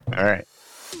All right.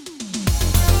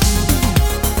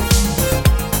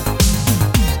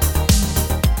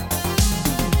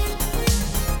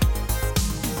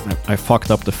 I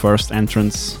fucked up the first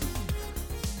entrance.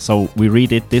 So we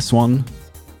redid this one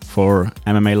for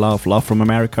MMA Love from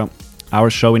America. Our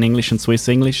show in English and Swiss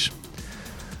English.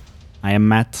 I am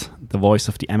Matt, the voice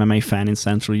of the MMA fan in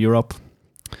Central Europe.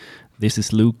 This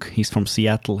is Luke. He's from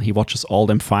Seattle. He watches all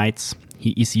them fights.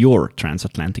 He is your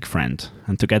transatlantic friend.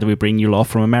 And together we bring you Love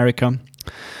from America,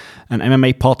 an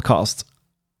MMA podcast,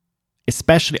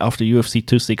 especially after UFC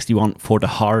 261 for the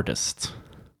hardest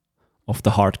of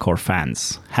the hardcore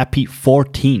fans. Happy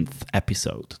 14th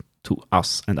episode to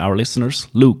us and our listeners.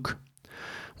 Luke,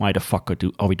 why the fuck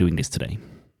are we doing this today?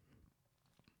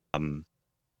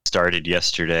 Started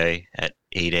yesterday at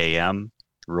 8 a.m.,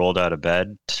 rolled out of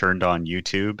bed, turned on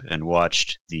YouTube, and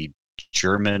watched the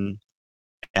German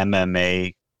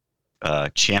MMA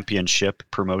championship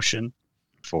promotion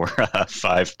for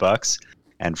 $5.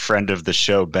 And friend of the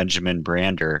show, Benjamin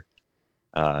Brander,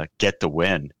 get the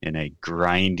win in a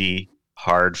grindy,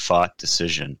 hard-fought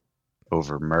decision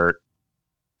over Mert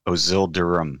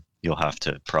Özildirim. You'll have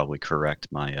to probably correct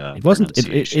my It wasn't.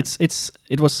 pronunciation.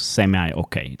 It was semi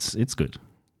okay. It's good.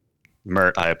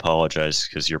 Mert, I apologize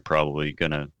because you're probably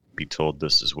gonna be told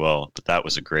this as well. But that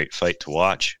was a great fight to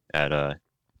watch at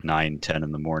 9-10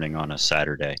 in the morning on a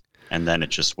Saturday, and then it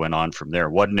just went on from there.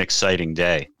 What an exciting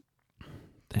day!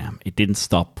 Damn, it didn't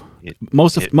stop.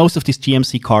 Most of this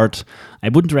GMC card, I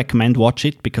wouldn't recommend watch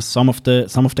it because some of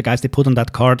the guys they put on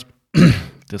that card,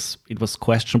 it was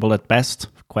questionable at best,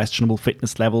 questionable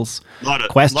fitness levels,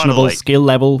 questionable skill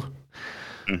level.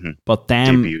 Mm-hmm. But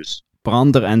damn, Debuts.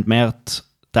 Brander and Mert,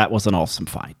 that was an awesome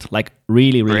fight. Like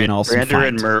really an awesome Brander fight.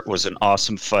 and Mert was an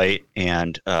awesome fight,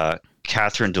 and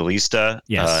Catherine DeLista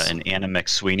and Anna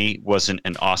McSweeney wasn't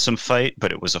an awesome fight,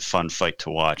 but it was a fun fight to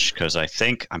watch because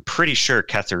I'm pretty sure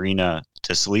Katharina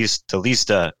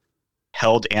DeLista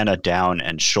held Anna down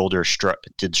and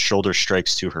did shoulder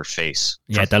strikes to her face.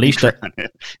 Yeah,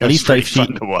 DeLista,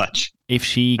 fun to watch. If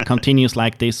she continues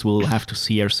like this, we'll have to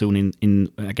see her soon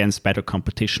in against better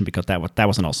competition because that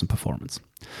was an awesome performance.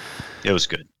 It was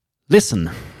good. Listen.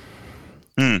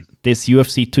 This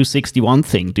UFC 261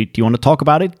 thing, do you want to talk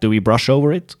about it? Do we brush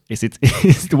over it? Is it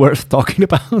worth talking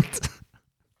about?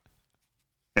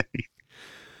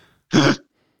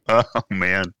 Oh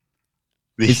man.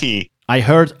 I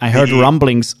heard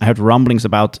rumblings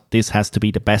about this has to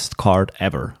be the best card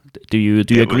ever. Do you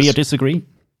agree or disagree?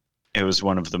 It was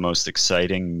one of the most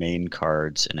exciting main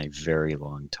cards in a very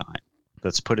long time.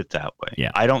 Let's put it that way. Yeah.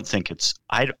 I don't think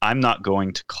I'm not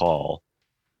going to call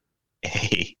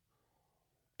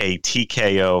a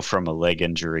TKO from a leg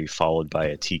injury followed by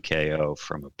a TKO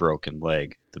from a broken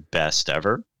leg the best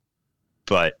ever,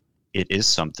 but it is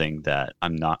something that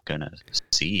I'm not going to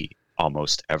see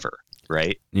almost ever,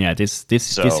 right? Yeah, this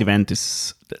event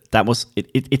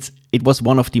it was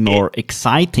one of the more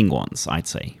exciting ones, I'd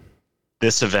say.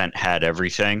 This event had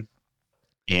everything,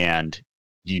 and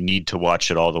you need to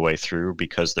watch it all the way through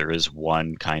because there is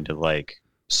one kind of like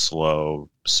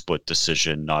slow split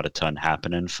decision, not a ton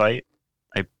happening fight.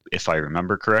 If I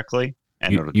remember correctly,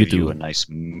 and it'll give you a nice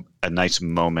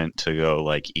moment to go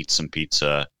like eat some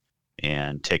pizza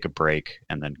and take a break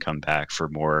and then come back for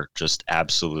more just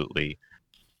absolutely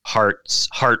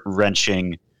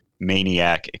heart-wrenching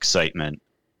maniac excitement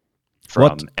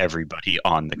from everybody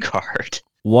on the card.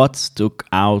 What stuck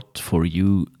out for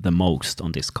you the most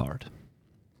on this card?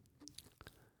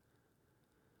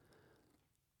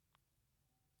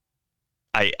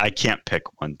 I can't pick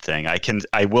one thing. I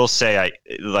will say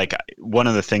one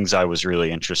of the things I was really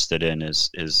interested in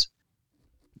is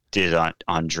did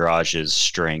Andrade's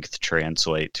strength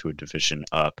translate to a division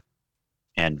up?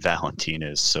 And Valentina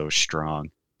is so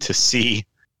strong. To see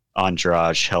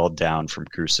Andrade held down from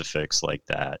crucifix like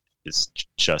that was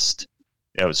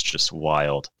just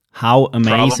wild. How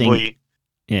amazing!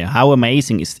 How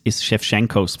amazing is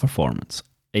Shevchenko's performance?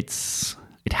 It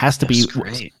has to be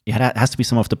great. It has to be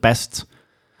some of the best.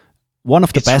 One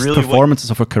of the best performances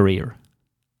of her career.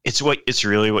 It's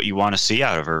really what you want to see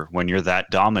out of her. When you're that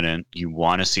dominant, you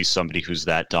want to see somebody who's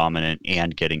that dominant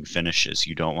and getting finishes.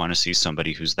 You don't want to see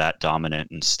somebody who's that dominant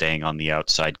and staying on the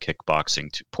outside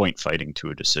kickboxing to point fighting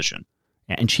to a decision.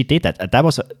 Yeah, and she did that.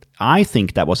 I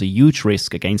think that was a huge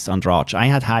risk against Andrade. I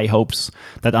had high hopes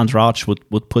that Andrade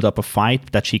would put up a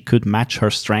fight, that she could match her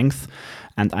strength,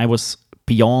 and I was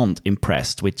beyond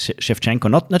impressed with Shevchenko,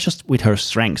 not just with her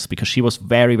strengths, because she was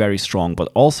very, very strong, but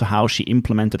also how she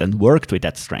implemented and worked with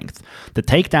that strength. The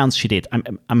takedowns she did,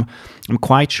 I'm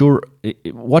quite sure.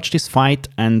 Watch this fight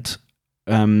and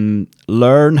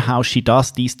learn how she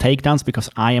does these takedowns, because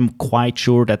I am quite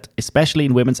sure that, especially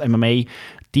in women's MMA,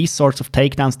 these sorts of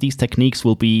takedowns, these techniques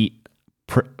will be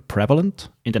prevalent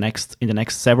in the next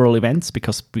several events,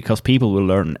 because people will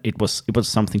learn. It was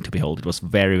something to behold. It was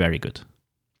very, very good.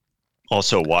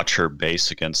 Also, watch her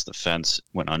base against the fence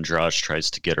when Andrade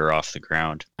tries to get her off the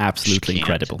ground. Absolutely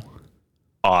incredible.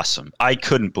 Awesome. I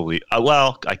couldn't believe...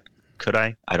 could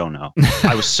I? I don't know.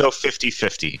 I was so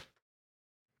 50-50.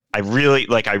 I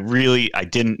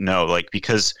didn't know,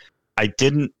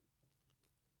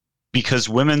 because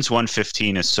women's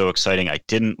 115 is so exciting. I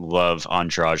didn't love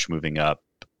Andrade moving up,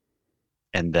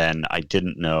 and then I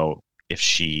didn't know if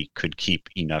she could keep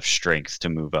enough strength to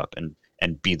move up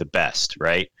and be the best,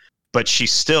 right? But she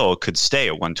still could stay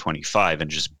at 125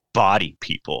 and just body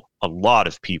people, a lot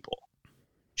of people.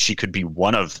 She could be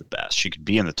one of the best. She could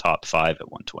be in the top 5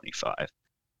 at 125.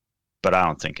 But I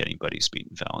don't think anybody's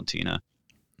beaten Valentina.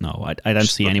 No, I don't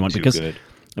see anyone, because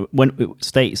when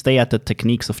stay at the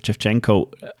techniques of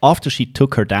Shevchenko, after she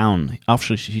took her down,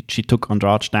 after she took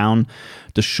Andrade down,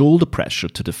 the shoulder pressure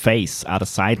to the face out of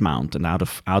side mount and out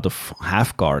of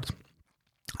half guard,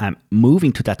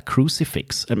 moving to that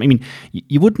crucifix. I mean,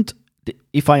 you wouldn't.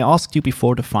 If I asked you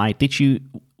before the fight,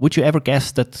 would you ever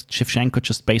guess that Shevchenko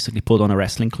just basically put on a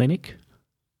wrestling clinic?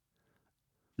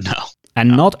 No,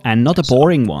 not a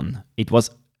boring one. It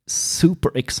was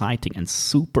super exciting and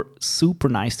super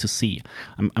nice to see.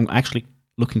 I'm actually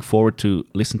looking forward to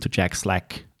listen to Jack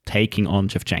Slack taking on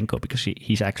Shevchenko, because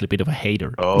he's actually a bit of a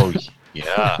hater. Oh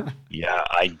yeah,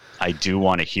 I do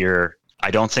want to hear.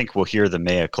 I don't think we'll hear the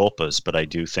mea culpas, but I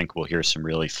do think we'll hear some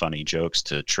really funny jokes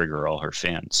to trigger all her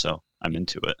fans. So I'm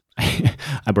into it.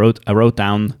 I wrote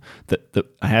down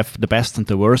I have the best and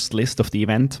the worst list of the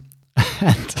event.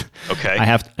 And okay. I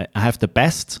have the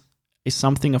best is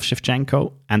something of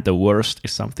Shevchenko, and the worst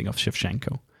is something of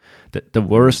Shevchenko. The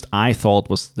worst I thought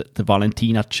was the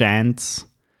Valentina chants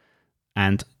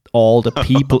and all the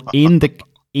people in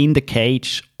the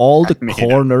cage, all the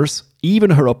corners, even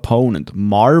her opponent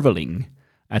marveling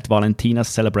at Valentina's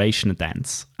celebration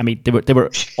dance. I mean, they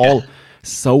were all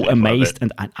so amazed,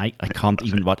 and I can't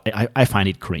even watch. I find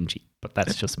it cringy, but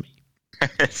that's just me.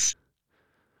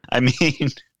 I mean,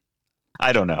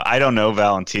 I don't know. I don't know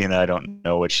Valentina. I don't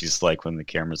know what she's like when the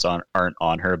cameras aren't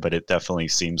on her, but it definitely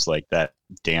seems like that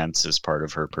dance is part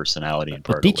of her personality. And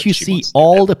but did you see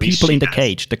all the people in the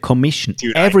cage, the commission,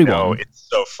 dude, everyone? I know. It's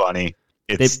so funny.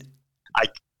 It's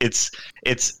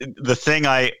the thing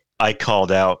I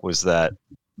called out was that,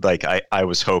 like, I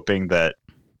was hoping that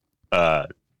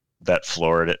that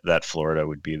Florida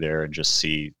would be there and just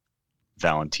see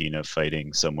Valentina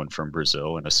fighting someone from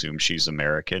Brazil and assume she's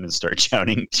American and start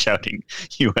shouting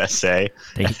USA.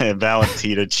 And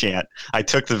Valentina chant. I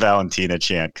took the Valentina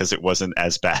chant because it wasn't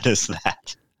as bad as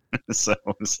that. So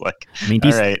it was like, I mean,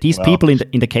 these people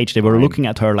in the cage, they were looking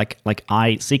at her like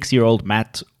 6-year-old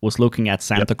Matt was looking at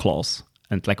Santa Claus,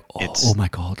 and like, oh my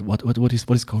God, what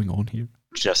is going on here?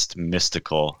 Just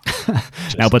mystical.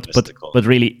 But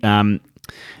really,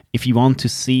 if you want to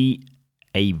see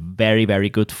a very, very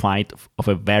good fight of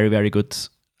a very, very good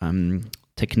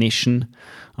technician,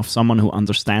 of someone who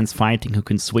understands fighting, who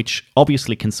can switch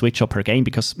up her game,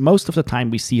 because most of the time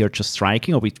we see her just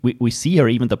striking, or we see her,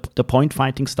 even the point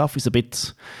fighting stuff is a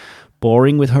bit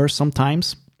boring with her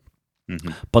sometimes.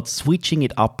 Mm-hmm. But switching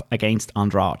it up against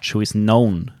Andrade, who is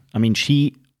known, I mean,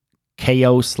 she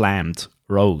KO slammed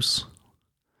Rose.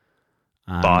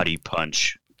 Body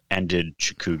punch ended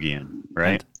Chookagian,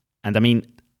 right? And I mean,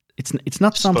 it's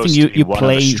not something you play. One of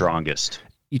the strongest.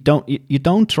 You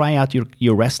don't try out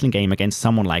your wrestling game against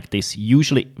someone like this.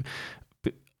 Usually,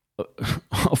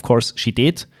 of course, she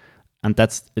did, and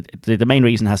that's the main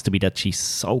reason has to be that she's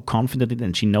so confident in it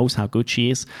and she knows how good she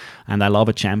is. And I love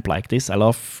a champ like this. I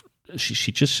love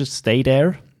she just should stay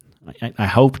there. I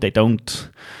hope they don't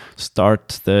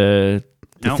start the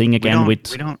thing again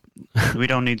with. We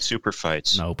don't need super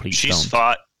fights. No, please. She's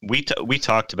fought. We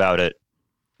talked about it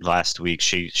last week.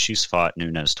 She's fought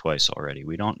Nunes twice already.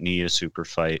 We don't need a super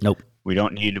fight. Nope. We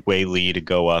don't need Wei Li to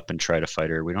go up and try to fight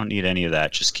her. We don't need any of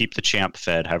that. Just keep the champ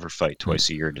fed, have her fight twice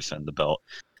a year, defend the belt.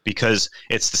 Because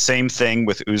it's the same thing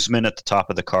with Usman at the top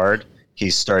of the card.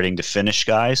 He's starting to finish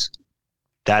guys.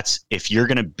 That's, if you're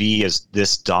going to be as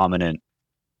this dominant,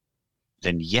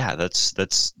 then yeah,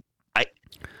 that's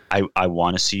I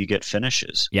want to see you get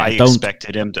finishes. Yeah, I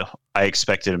expected him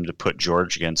to put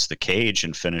George against the cage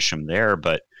and finish him there,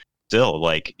 but still,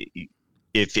 like,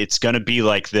 if it's going to be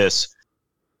like this,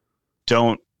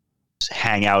 don't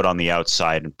hang out on the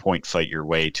outside and point fight your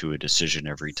way to a decision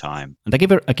every time. And I give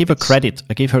her credit.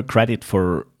 I give her credit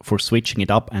for switching it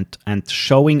up and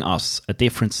showing us a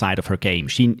different side of her game.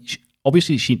 She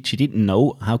obviously didn't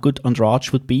know how good Andrade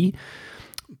would be,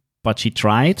 but she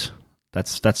tried.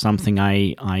 That's something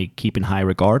I keep in high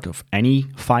regard of any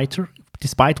fighter.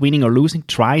 Despite winning or losing,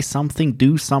 try something,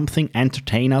 do something,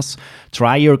 entertain us,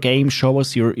 try your game, show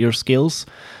us your skills.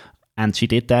 And she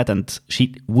did that, and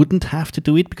she wouldn't have to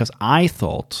do it because I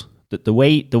thought that the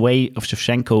way of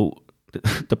Shevchenko,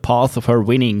 the path of her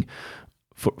winning,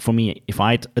 for me, if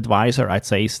I'd advise her, I'd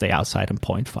say stay outside and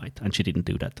point fight, and she didn't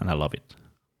do that, and I love it.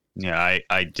 Yeah,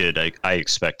 I did. I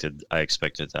expected that. I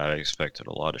expected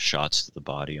a lot of shots to the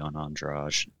body on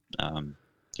Andrade.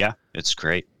 Yeah, it's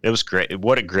great. It was great.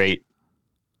 What a great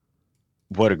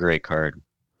card.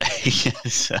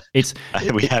 Yes.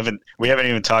 We haven't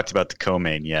even talked about the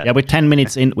co-main yet. Yeah, we're 10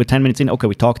 minutes in. Okay,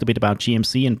 we talked a bit about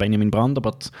GMC and Benjamin Brander,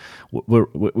 but we're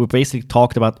basically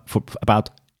talked about for about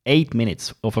 8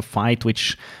 minutes of a fight.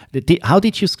 Which how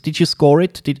did you score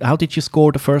it? How did you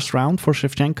score the first round for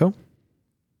Shevchenko?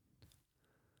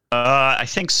 I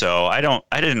think so. I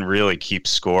didn't really keep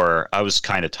score. I was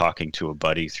kind of talking to a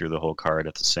buddy through the whole card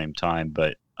at the same time,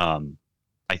 but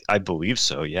I believe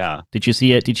so, yeah. Did you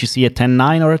see a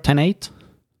 10-9 or a 10-8?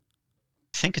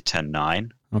 I think a 10-9.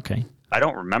 Okay. I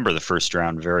don't remember the first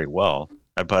round very well,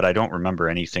 but I don't remember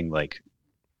anything like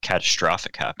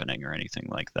catastrophic happening or anything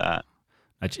like that.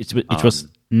 It was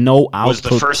no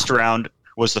output.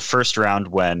 Was the first round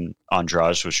when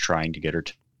Andrade was trying to get her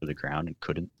to the ground and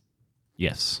couldn't?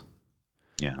 Yes.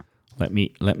 Yeah. Let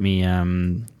me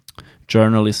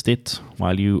journalist it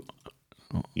while you.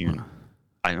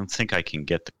 I don't think I can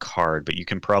get the card, but you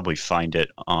can probably find it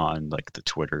on like the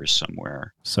Twitter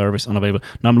somewhere. Service unavailable.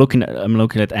 No, I'm looking at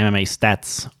MMA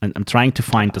stats, and I'm trying to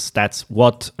find the stats.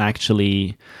 What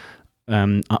actually,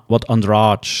 what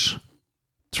Andrade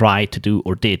tried to do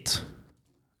or did.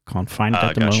 Can't find it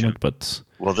at the moment, but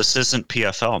this isn't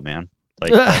PFL, man.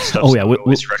 Like that stuff's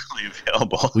always readily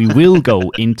available. we will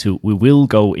go into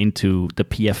the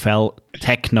PFL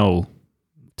techno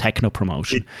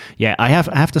promotion. Yeah, I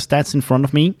have the stats in front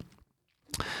of me.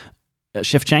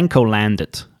 Shevchenko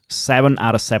landed 7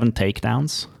 out of 7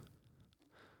 takedowns.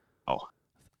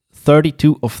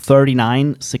 32 of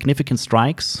 39 significant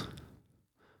strikes,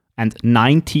 and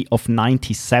 90 of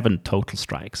 97 total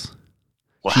strikes.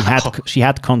 Wow. She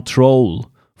had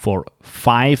control for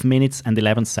 5 minutes and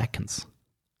 11 seconds.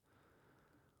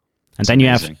 And then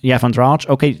amazing. you have Andrade.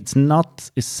 Okay, it's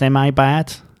semi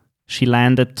bad. She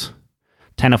landed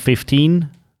 10 of 15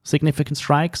 significant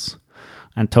strikes,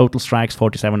 and total strikes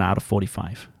 47 out of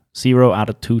 45. 0 out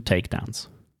of 2 takedowns.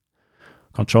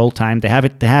 Control time. They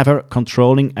have her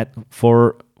controlling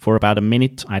for about a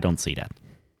minute. I don't see that.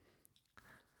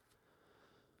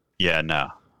 Yeah, no.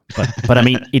 But I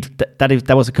mean,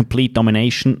 that was a complete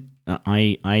domination.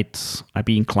 I'd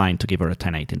be inclined to give her a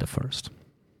 10-8 in the first.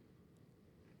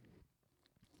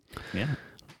 Yeah.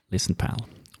 Listen, pal.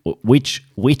 Which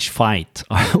fight?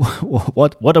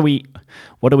 What are we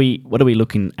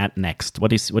looking at next?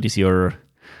 What is your?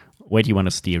 Where do you want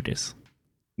to steer this?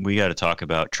 We got to talk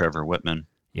about Trevor Wittman.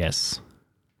 Yes.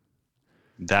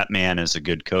 That man is a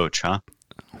good coach, huh?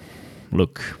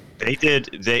 Look.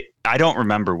 I don't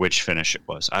remember which finish it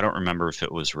was. I don't remember if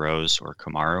it was Rose or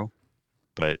Kamaru,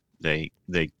 but they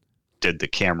did the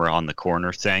camera on the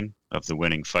corner thing of the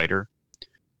winning fighter,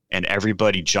 and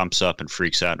everybody jumps up and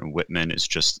freaks out, and Wittman is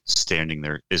just standing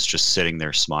there, sitting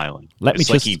there smiling.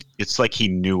 It's like he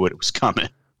knew what was coming.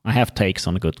 I have takes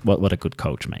on what a good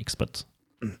coach makes, but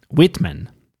Wittman,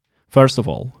 first of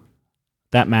all,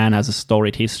 that man has a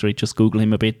storied history. Just Google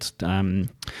him a bit.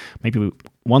 Maybe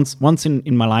once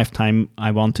in my lifetime,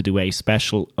 I want to do a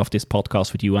special of this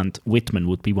podcast with you, and Wittman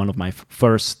would be one of my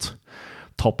first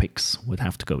topics we'd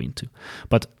have to go into.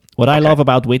 But what I love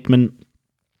about Wittman,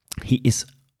 he is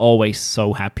always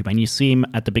so happy. When you see him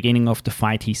at the beginning of the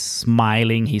fight, he's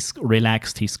smiling, he's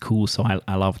relaxed, he's cool. So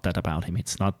I love that about him.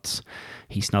 He's not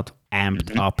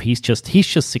amped up. He's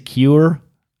just secure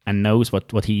and knows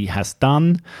what he has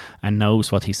done and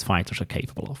knows what his fighters are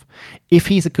capable of. If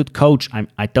he's a good coach,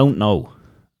 I don't know.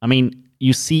 I mean,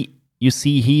 you see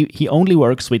he only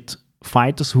works with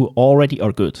fighters who already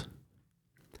are good.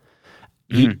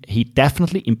 He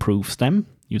definitely improves them.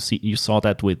 You saw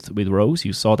that with Rose.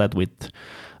 You saw that with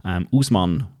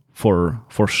Usman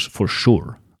for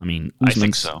sure. I mean, I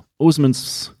think so.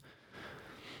 Usman's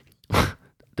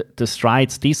the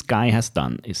strides this guy has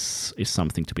done is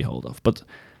something to behold of. But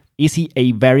is he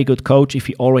a very good coach if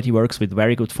he already works with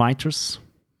very good fighters?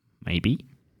 Maybe.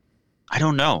 I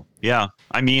don't know. Yeah.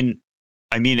 I mean,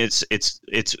 I mean, it's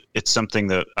something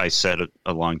that I said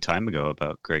a long time ago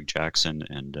about Greg Jackson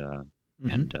and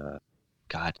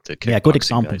God, the good kickboxing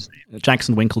example. guy's name.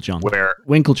 Jackson Winkeljohn. Where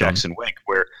Winkeljohn. Jackson Wink,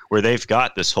 where they've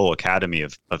got this whole academy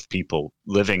of people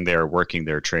living there, working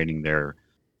there, training there,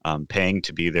 paying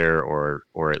to be there,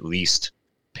 or at least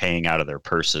paying out of their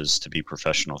purses to be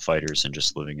professional fighters and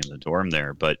just living in the dorm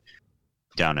there, but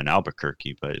down in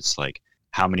Albuquerque. But it's like,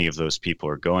 how many of those people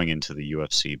are going into the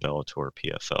UFC, Bellator,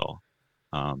 PFL?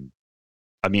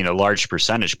 I mean, a large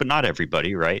percentage, but not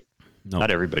everybody, right? No.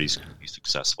 Not everybody's going to be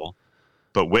successful.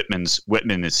 But Whitman,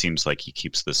 it seems like he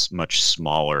keeps this much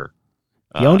smaller.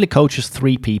 He only coaches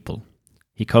 3 people.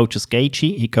 He coaches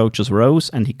Gaethje, he coaches Rose,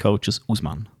 and he coaches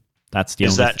Usman. That's the.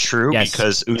 Is only that true? Yes.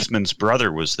 Because Usman's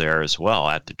brother was there as well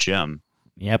at the gym.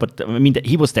 Yeah, but I mean,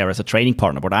 he was there as a training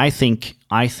partner. But I think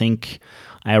I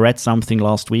read something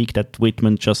last week that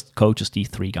Whitman just coaches these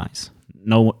 3 guys.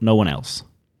 No one else.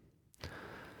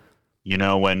 You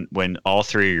know, when all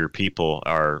 3 of your people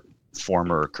are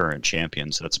former or current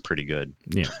champions, that's pretty good.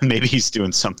 Yeah. Maybe he's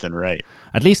doing something right.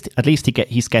 At least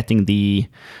he's getting the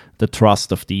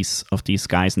trust of these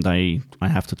guys, and I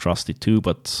have to trust it too.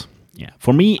 But yeah,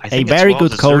 for me, a very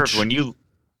good coach. When you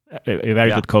a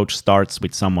very good coach starts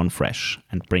with someone fresh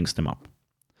and brings them up.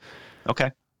 Okay,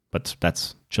 but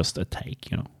that's just a take,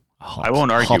 you know. I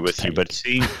won't argue with you, but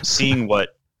seeing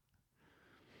what.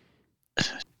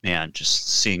 Man, just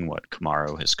seeing what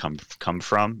Kamaru has come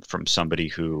from somebody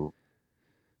who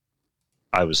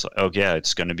I was like, oh yeah,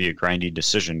 it's going to be a grindy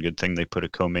decision. Good thing they put a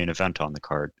co-main event on the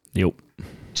card. Yep.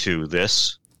 To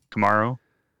this Kamaru,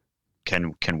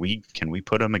 can we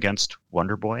put him against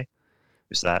Wonder Boy?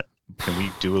 Can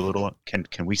we do a little? Can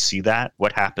we see that?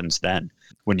 What happens then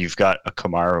when you've got a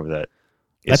Kamaru that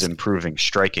is improving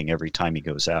striking every time he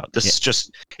goes out? It's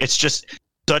just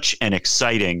such an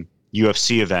exciting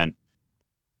UFC event.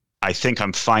 I think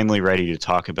I'm finally ready to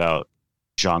talk about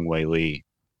Zhang Weili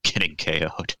getting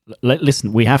KO'd.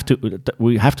 Listen, we have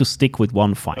to stick with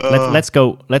one fight. Let's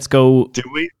go. Do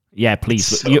we? Yeah,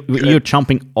 please. You're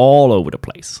jumping all over the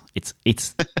place.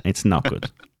 It's not good.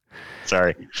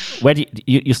 Sorry. Where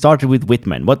you started with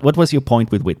Whitman. What was your point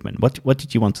with Whitman? What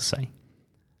did you want to say?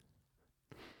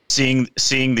 Seeing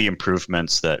the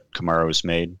improvements that Kamaru has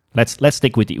made. Let's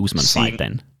stick with the Usman fight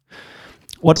then.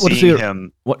 What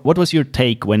was your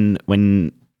take when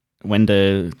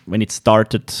it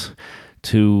started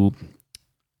to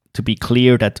be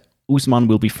clear that Usman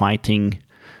will be fighting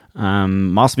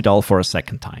Masvidal for a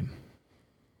second time?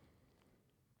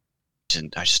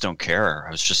 I just don't care.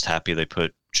 I was just happy they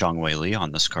put Zhang Weili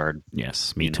on this card.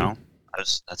 Yes, me too.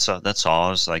 That's all. I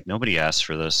was like, nobody asked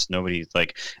for this. Nobody,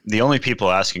 like, the only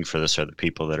people asking for this are the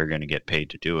people that are going to get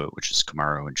paid to do it, which is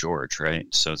Kamaru and George, right?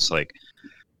 So it's like,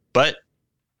 but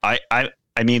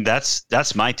I mean,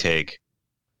 that's my take.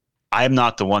 I'm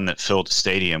not the one that filled a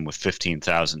stadium with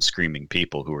 15,000 screaming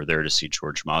people who were there to see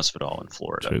George Masvidal in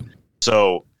Florida. True.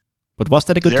 So, but was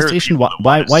that a good decision?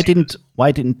 Why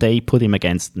didn't they put him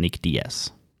against Nate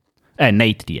Diaz?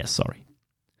 Sorry.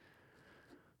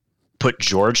 Put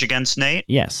George against Nate?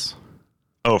 Yes.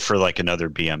 Oh, for like another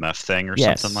BMF thing or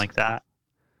something like that?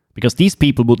 Because these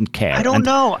people wouldn't care. I don't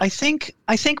know. I think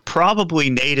probably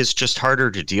Nate is just harder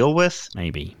to deal with.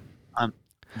 Maybe.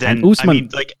 Then Usman, I mean,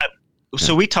 like,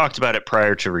 so we talked about it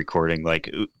prior to recording. Like,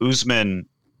 Usman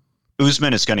is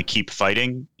going to keep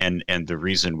fighting, and the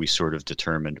reason we sort of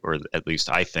determined, or at least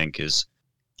I think, is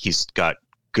he's got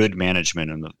good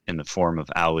management in the form of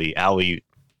Ali. Ali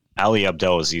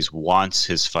Abdelaziz wants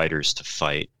his fighters to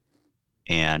fight,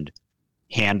 and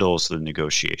handles the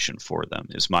negotiation for them,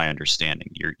 is my understanding.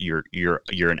 You're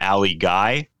an Ali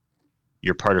guy.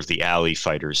 You're part of the Ali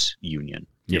Fighters Union.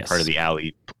 You're part of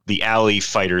the Ali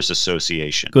Fighters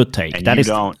Association. Good take. And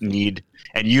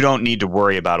you don't need to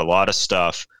worry about a lot of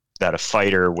stuff that a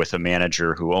fighter with a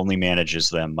manager who only manages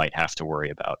them might have to worry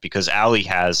about, because Ali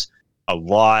has a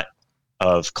lot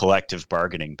of collective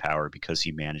bargaining power because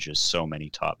he manages so many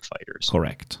top fighters.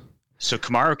 Correct. So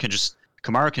Kamaru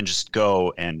can just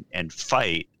go and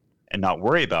fight and not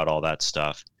worry about all that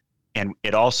stuff. And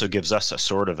it also gives us a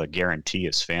sort of a guarantee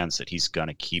as fans that he's going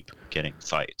to keep getting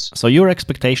fights. So your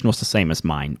expectation was the same as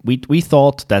mine. We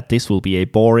thought that this will be a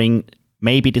boring,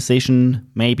 maybe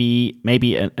decision, maybe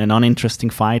an uninteresting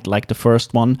fight like the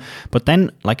first one. But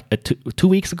then, like 2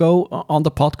 weeks ago on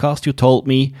the podcast, you told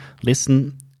me,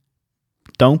 listen,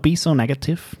 don't be so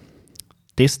negative.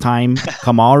 This time,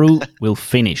 Kamaru will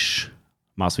finish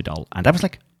Masvidal. And I was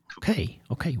like, okay.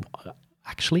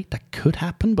 Actually, that could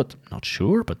happen, but not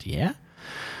sure. But yeah.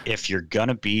 If you're going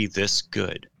to be this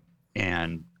good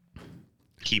and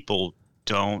people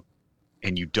don't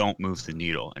and you don't move the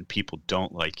needle and people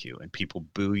don't like you and people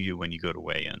boo you when you go to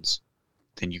weigh-ins,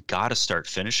 then you got to start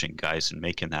finishing guys and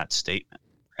making that statement,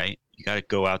 right? You got to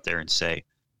go out there and say,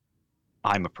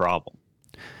 I'm a problem.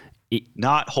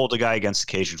 Not hold a guy against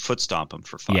the cage and foot stomp him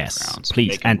for 5 rounds.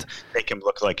 Please. Make him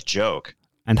look like a joke.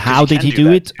 And how did he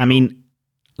do it? Too. I mean,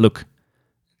 look,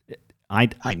 I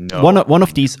know one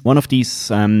of these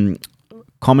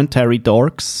commentary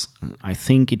dorks, I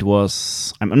think it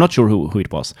was, I'm not sure who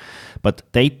it was, but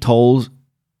they told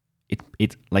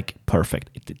it like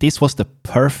perfect. This was the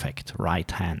perfect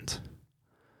right hand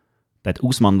that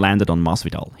Usman landed on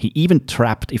Masvidal. He even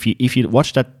trapped, if you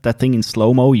watch that thing in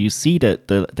slow-mo, you see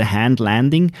the hand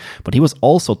landing, but he was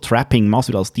also trapping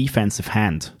Masvidal's defensive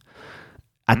hand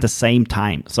at the same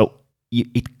time. So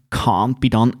it can't be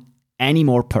done any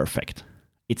more perfect.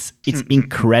 It's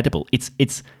incredible.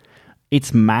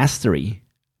 It's mastery.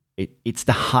 It's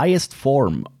the highest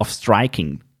form of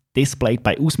striking displayed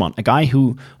by Usman, a guy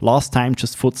who last time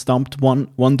just foot stomped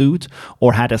one dude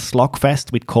or had a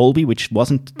slugfest with Colby, which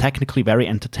wasn't technically very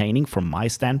entertaining from my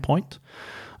standpoint.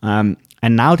 And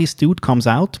now this dude comes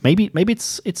out. Maybe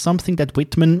it's something that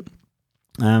Whitman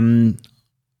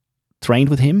trained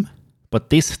with him, but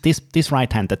this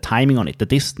right hand, the timing on it, the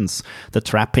distance, the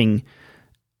trapping,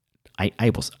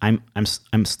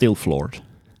 I'm still floored.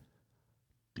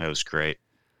 That was great.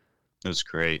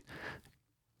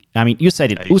 I mean, you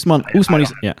said it. Usman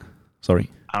is... Yeah, sorry.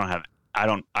 I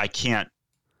can't...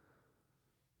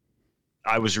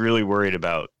 I was really worried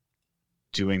about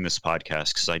doing this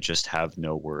podcast because I just have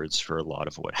no words for a lot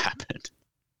of what happened,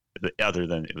 other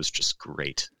than it was just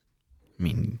great. I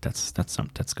mean, that's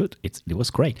good. It was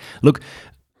great. Look,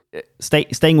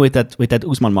 staying with that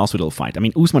Usman Masvidal fight. I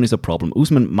mean, Usman is a problem.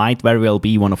 Usman might very well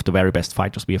be one of the very best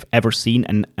fighters we have ever seen,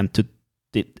 and on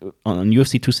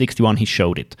UFC 261 he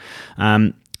showed it.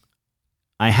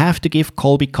 I have to give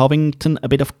Colby Covington a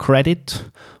bit of credit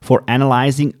for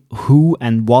analyzing who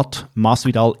and what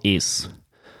Masvidal is.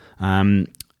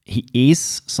 He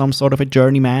is some sort of a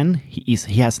journeyman. He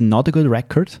has not a good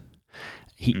record.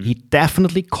 He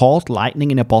definitely caught lightning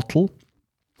in a bottle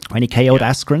when he KO'd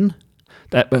Askren.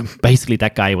 Basically,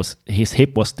 that guy his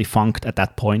hip was defunct at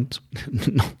that point.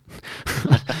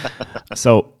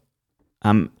 So.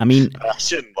 I mean, I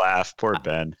shouldn't laugh. Poor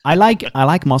Ben. I like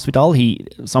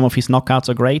Masvidal. Some of his knockouts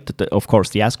are great. Of course,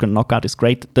 the Askren knockout is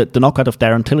great. The knockout of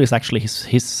Darren Till is actually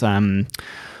his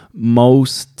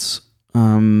most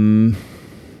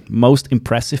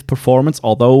impressive performance.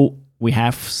 Although we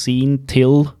have seen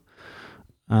Till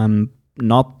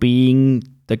not being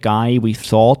the guy we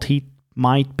thought he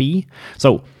might be.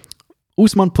 So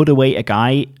Usman put away a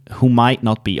guy who might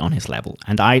not be on his level.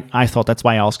 And I thought that's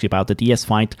why I asked you about the Diaz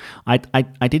fight. I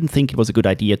didn't think it was a good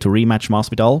idea to rematch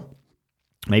Masvidal.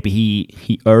 Maybe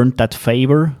he earned that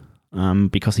favor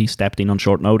because he stepped in on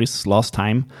short notice last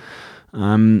time.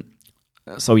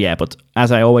 So yeah, but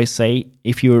as I always say,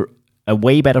 if you're a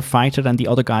way better fighter than the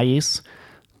other guy is,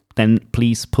 then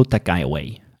please put that guy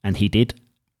away. And he did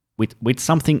with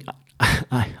something.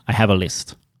 I have a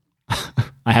list.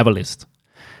 I have a list.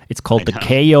 It's called the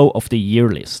KO of the Year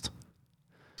list.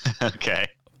 Okay.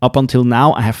 Up until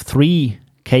now, I have 3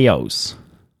 KOs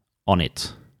on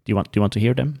it. Do you want to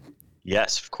hear them?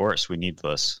 Yes, of course. We need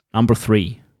this. Number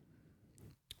 3,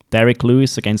 Derek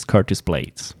Lewis against Curtis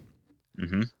Blades.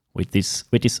 Mm-hmm. With this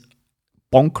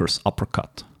bonkers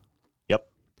uppercut. Yep.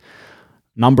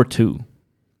 Number 2,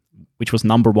 which was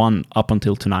number 1 up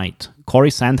until tonight,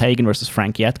 Corey Sandhagen versus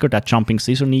Frankie Edgar, that jumping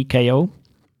scissor knee KO.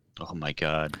 Oh my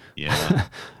God! Yeah.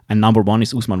 And number 1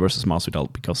 is Usman versus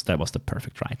Masvidal because that was the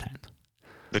perfect right hand.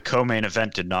 The co-main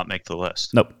event did not make the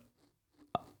list. Nope.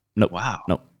 Wow.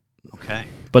 No. Okay.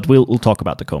 But we'll talk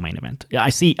about the co-main event. Yeah, I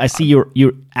see.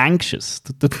 You're anxious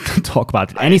to talk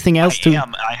about it. Anything else?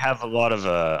 I have a lot of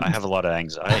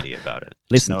anxiety about it.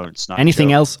 Listen, it's not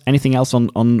anything else? Anything else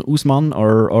on Usman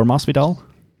or Masvidal?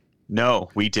 No,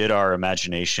 we did our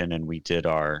imagination and we did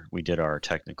our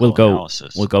technical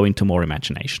analysis. We'll go into more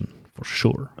imagination for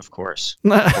sure. Of course.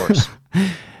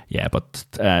 Yeah, but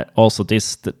also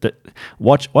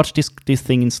watch this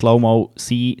thing in slow mo.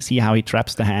 See how he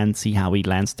traps the hand. See how he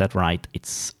lands that right.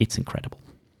 It's incredible.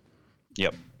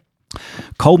 Yep.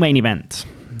 Co-main event.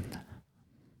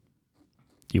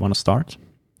 Do you want to start?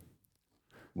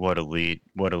 What a lead!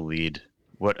 What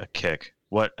a kick!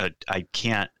 I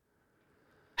can't.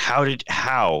 How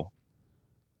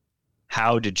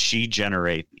did she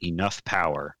generate enough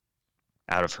power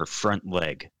out of her front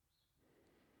leg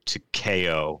to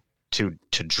KO, to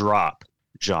drop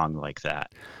Zhang like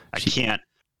that? It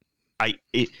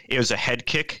was a head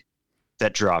kick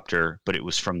that dropped her, but it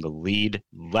was from the lead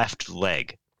left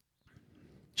leg.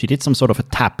 She did some sort of a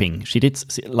tapping. She did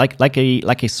like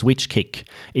a switch kick.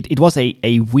 It was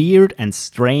a weird and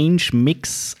strange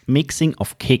mixing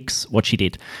of kicks. What she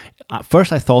did.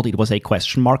 First, I thought it was a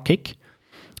question mark kick,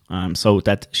 so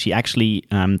that she actually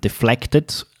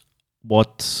deflected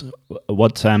what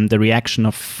the reaction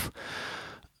of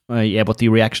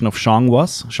Zhang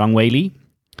was, Zhang Weili.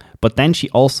 But then she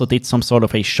also did some sort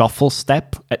of a shuffle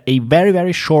step, a very,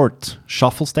 very short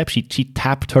shuffle step. She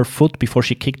tapped her foot before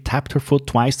she tapped her foot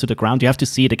twice to the ground. You have to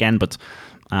see it again, but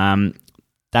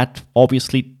that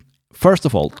obviously, first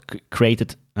of all,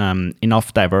 created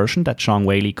enough diversion that Zhang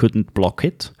Weili couldn't block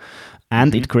it.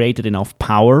 And it created enough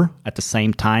power at the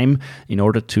same time in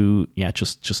order to,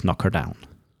 just knock her down.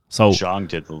 So Zhang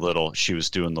did she was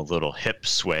doing the little hip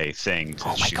sway thing.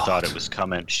 She thought it was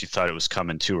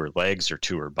coming to her legs or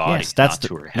to her body, not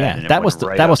to her head. Yeah, that was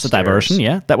the diversion.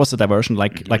 Yeah, that was the diversion.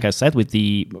 Like I said, with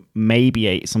the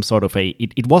maybe some sort of a.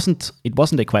 It wasn't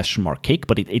a question mark kick,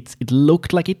 but it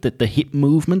looked like it. The hip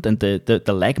movement and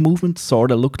the leg movement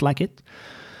sort of looked like it.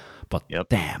 But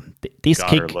damn, this got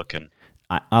kick. Her looking.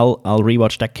 I'll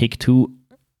rewatch that kick too.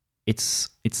 It's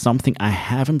something I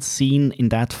haven't seen in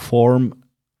that form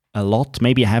a lot.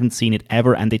 Maybe I haven't seen it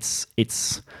ever, and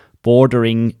it's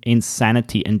bordering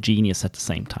insanity and genius at the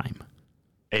same time.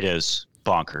 It is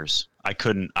bonkers.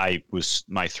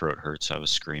 My throat hurts. I was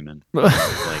screaming.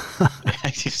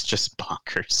 It's just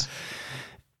bonkers.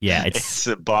 Yeah, it's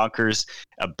a bonkers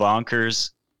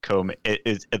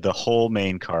the whole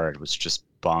main card was just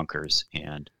bonkers,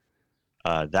 and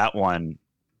that one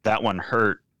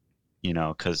hurt,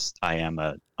 because I am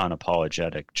a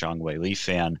unapologetic Zhang Weili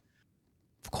fan.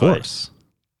 Of course.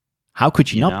 How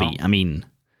could you not be? I mean,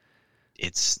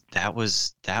 that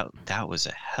was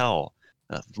a hell.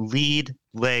 A lead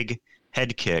leg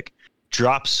head kick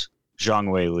drops Zhang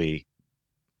Weili.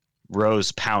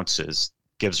 Rose pounces,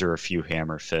 gives her a few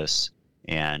hammer fists,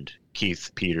 and Keith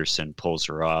Peterson pulls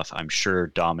her off. I'm sure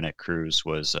Dominic Cruz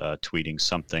was tweeting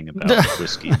something about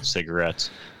whiskey and cigarettes,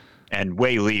 and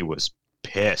Weili was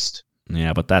pissed.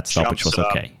 Yeah, but that stoppage was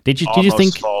okay. Did you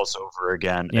think falls over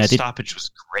again? Yeah, the stoppage was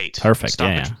great. Perfect.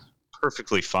 The stoppage was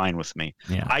perfectly fine with me.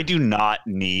 Yeah. I do not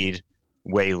need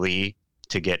Weili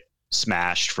to get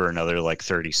smashed for another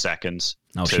 30 seconds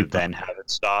then have it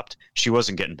stopped. She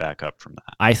wasn't getting back up from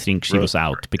that. I think she was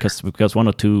out because one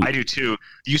or two. I do too.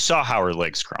 You saw how her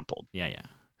legs crumpled. Yeah.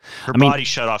 Her body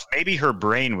shut off. Maybe her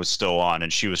brain was still on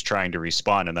and she was trying to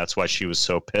respond, and that's why she was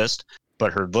so pissed.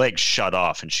 But her legs shut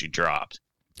off and she dropped.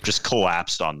 Just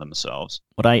collapsed on themselves.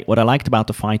 What I liked about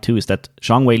the fight too is that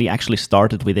Zhang Weili actually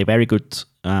started with a very good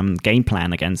game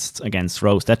plan against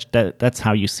Rose. That's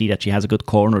how you see that she has a good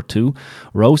corner too.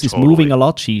 Rose is moving a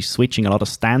lot. She's switching a lot of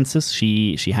stances.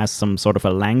 She has some sort of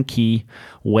a lanky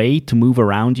way to move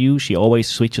around you. She always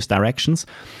switches directions,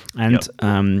 and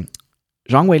Zhang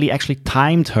Weili actually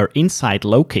timed her inside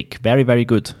low kick very, very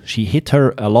good. She hit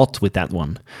her a lot with that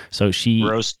one. So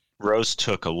Rose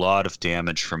took a lot of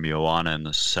damage from Joanna in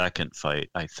the second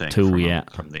fight, I think.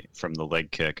 From the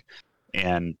leg kick,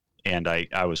 and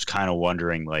I was kind of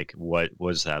wondering what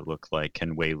does that look like?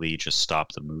 Can Weili just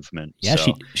stop the movement? Yeah,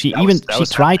 so she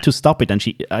tried to stop it, and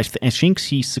I think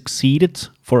she succeeded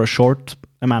for a short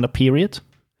amount of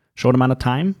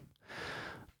time.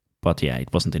 But yeah,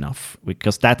 it wasn't enough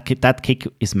because that kick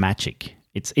is magic.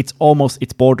 It's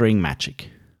bordering magic.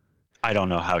 I don't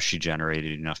know how she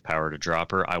generated enough power to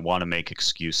drop her. I want to make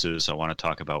excuses. I want to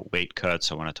talk about weight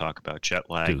cuts. I want to talk about jet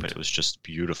lag, but it was just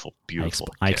beautiful.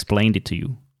 I explained it to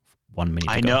you 1 minute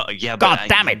ago. I know, yeah. God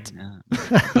damn it!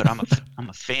 But I'm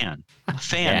a fan. I'm a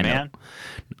fan, man.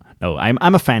 No,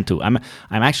 I'm a fan too. I'm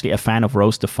actually a fan of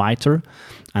Rose the fighter,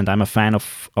 and I'm a fan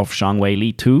of Zhang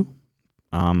Weili too,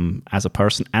 as a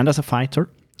person and as a fighter.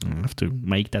 I have to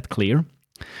make that clear.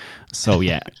 So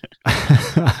yeah,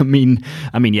 I mean,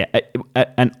 yeah,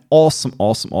 an awesome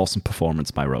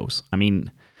performance by Rose. I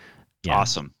mean, yeah.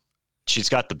 Awesome. She's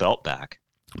got the belt back.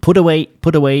 Put away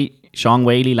Zhang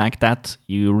Weili like that.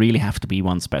 You really have to be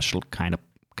one special kind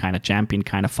of champion,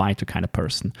 kind of fighter, kind of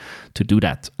person to do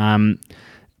that.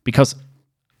 Because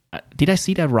did I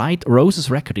see that right? Rose's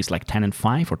record is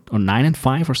 10-5 or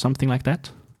 9-5 or something like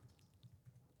that.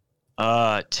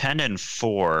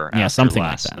 10-4. Yeah, something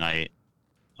last like that. Night.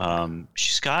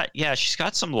 She's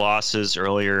got some losses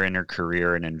earlier in her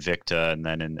career in Invicta and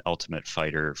then in Ultimate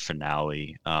Fighter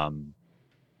finale.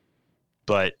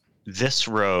 But this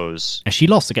Rose, she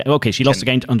lost again. Okay, she lost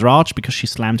against Andrade because she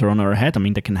slammed her on her head. I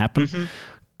mean, that can happen. Mm-hmm.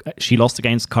 She lost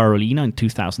against Carolina in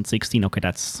 2016. Okay,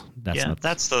 that's not.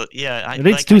 It's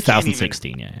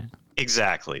 2016.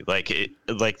 Exactly. Like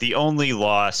the only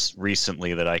loss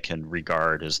recently that I can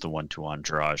regard is the one to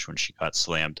Andrade when she got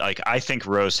slammed. Like I think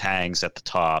Rose hangs at the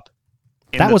top.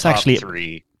 That was top actually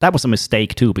 3. That was a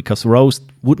mistake too, because Rose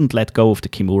wouldn't let go of the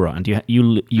Kimura, and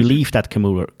you leave that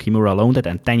Kimura alone,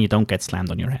 and then you don't get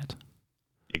slammed on your head.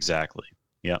 Exactly.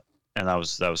 Yep. And that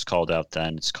was called out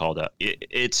then. It's called out.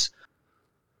 It's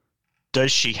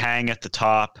does she hang at the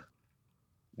top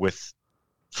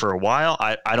for a while?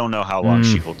 I don't know how long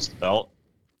she holds the belt.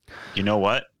 You know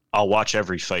what? I'll watch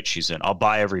every fight she's in. I'll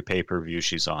buy every pay-per-view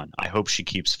she's on. I hope she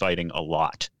keeps fighting a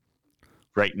lot.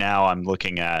 Right now, I'm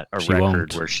looking at a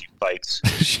record where she fights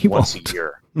once a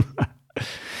year.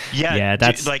 Yeah,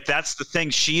 that's the thing.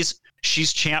 She's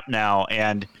champ now,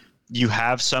 and you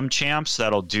have some champs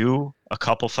that'll do a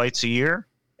couple fights a year,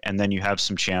 and then you have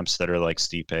some champs that are like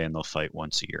Stipe, and they'll fight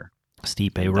once a year.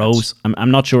 Stipe, Rose.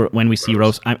 I'm not sure when we see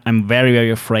Rose. I'm very,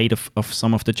 very afraid of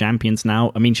some of the champions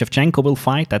now. I mean, Shevchenko will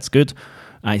fight. That's good.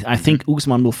 I think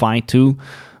Usman will fight too.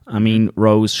 I mean,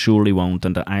 Rose surely won't.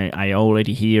 And I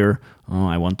already hear,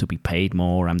 I want to be paid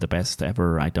more. I'm the best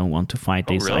ever. I don't want to fight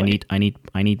this. Really?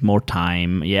 I need more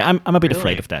time. Yeah, I'm a bit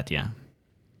afraid of that. Yeah.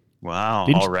 Wow.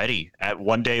 Already at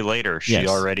 1 day later, she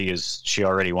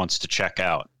already wants to check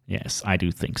out. Yes, I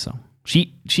do think so. She's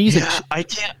I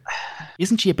can't.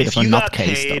 Isn't she a bit of a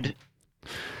nutcase though?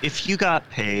 If you got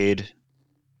paid,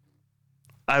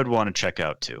 I would want to check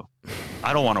out too.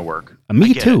 I don't want to work.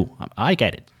 Me too. I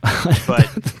get it.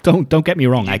 But don't get me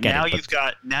wrong. I get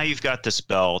it. Now you've got this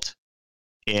belt,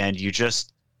 and you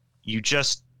just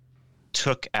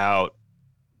took out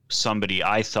somebody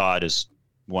I thought is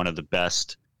one of the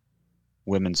best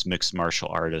women's mixed martial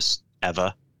artists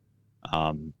ever.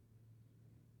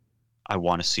 I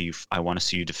want to see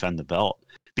you defend the belt,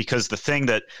 because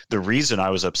the reason I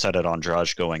was upset at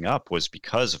Andrade going up was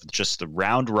because of just the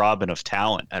round robin of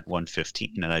talent at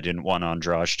 115, and I didn't want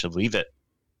Andrade to leave it.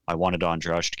 I wanted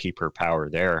Andrade to keep her power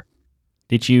there.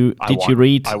 Did you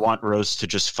read? I want Rose to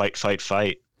just fight.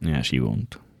 Yeah, she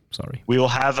won't. Sorry. We will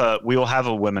have a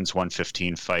women's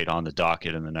 115 fight on the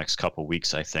docket in the next couple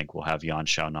weeks. I think we'll have Yan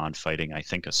Xiaonan fighting, I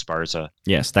think, Esparza.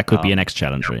 Yes, that could be a next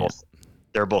challenger.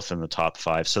 They're both in the top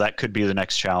 5, so that could be the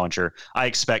next challenger. I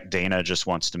expect Dana just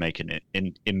wants to make an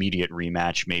immediate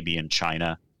rematch, maybe in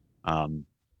China.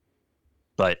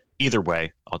 But either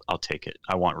way, I'll take it.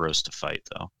 I want Rose to fight,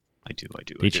 though. I do.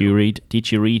 Did you read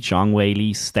Zhang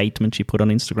Weili's statement she put on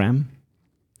Instagram?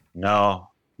 No.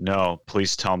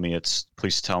 Please tell me it's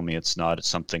not. It's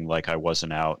something like I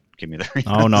wasn't out. Give me the.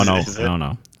 Oh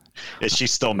no. Is she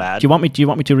still mad? Do you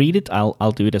want me to read it?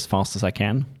 I'll do it as fast as I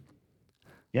can.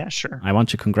 Yeah, sure. I want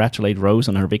to congratulate Rose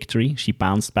on her victory. She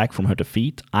bounced back from her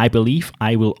defeat. I believe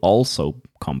I will also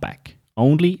come back.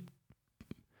 Only...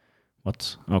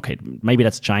 What? Okay, maybe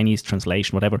that's Chinese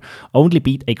translation, whatever. Only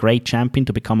beat a great champion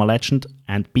to become a legend,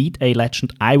 and beat a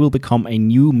legend, I will become a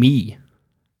new me.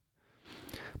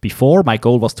 Before, my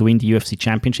goal was to win the UFC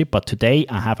championship, but today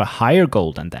I have a higher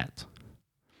goal than that.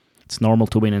 It's normal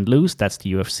to win and lose. That's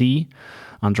the UFC.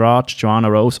 Andrade,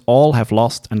 Joanna, Rose, all have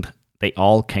lost, and they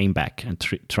all came back and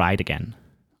tried again.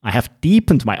 I have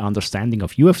deepened my understanding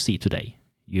of UFC today.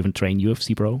 You even train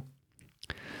UFC, bro?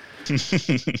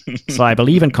 So I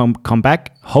believe in come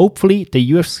back. Hopefully,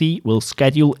 the UFC will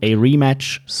schedule a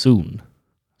rematch soon.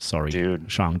 Sorry, dude.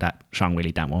 Zhang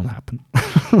Weili, that won't happen.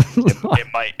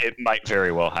 it might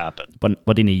very well happen.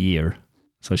 But in a year.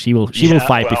 So she will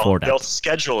fight before that. They'll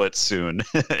schedule it soon.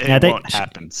 It won't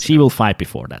happen soon. She will fight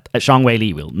before that. Zhang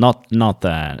Weili will, not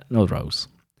Rose.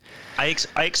 I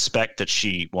expect that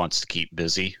she wants to keep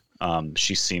busy.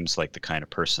 She seems like the kind of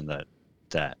person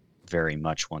that very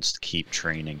much wants to keep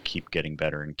training, keep getting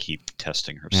better, and keep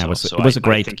testing herself.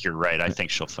 I think you're right. I think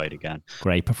she'll fight again.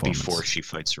 Great performance before she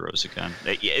fights Rose again.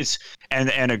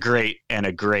 And a great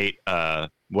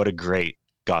what a great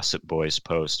Gossip Boys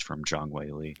post from Zhang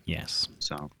Weili. Yes.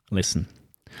 So listen.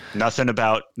 Nothing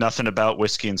about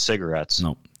whiskey and cigarettes.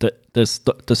 No.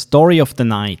 The story of the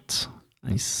night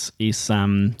is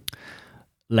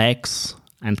legs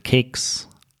and kicks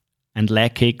and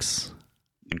leg kicks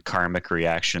and karmic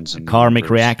reactions and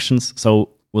reactions. So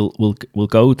we'll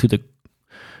go to the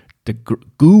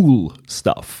Google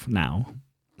stuff now.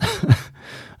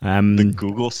 The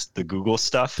Google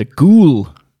stuff. The Ghoul,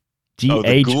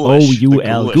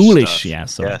 Ghoul, ghoulish. Yeah.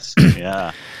 So yes.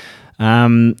 Yeah.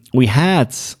 We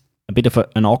had a bit of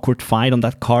an awkward fight on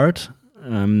that card.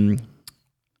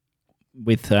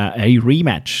 With a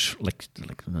rematch, like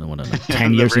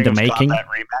 10 years in the making.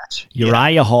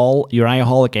 Uriah Hall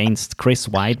against Chris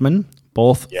Weidman,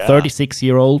 both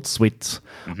 36-year-olds with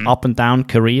up and down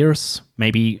careers.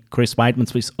 Maybe Chris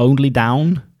Weidman's was only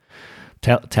down.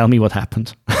 Tell me what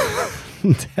happened.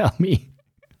 Tell me.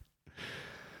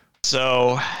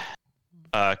 So,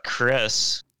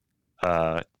 Chris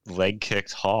leg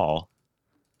kicked Hall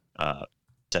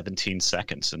 17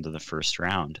 seconds into the first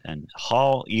round, and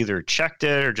Hall either checked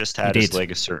it or just had his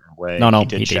leg a certain way. No, he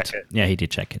did check it. Yeah, he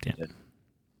did check it. Yeah.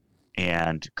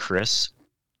 And Chris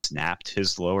snapped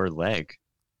his lower leg,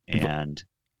 and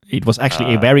it was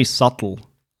actually a very subtle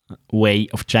way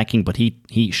of checking, but he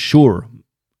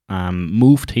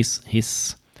moved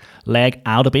his leg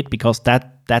out a bit, because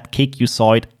that kick, you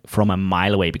saw it from a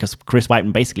mile away, because Chris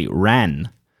Weidman basically ran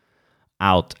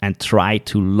out and tried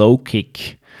to low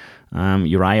kick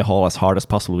Uriah Hall as hard as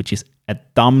possible, which is a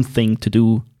dumb thing to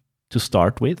do to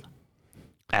start with.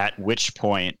 At which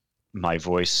point my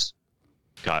voice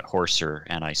got hoarser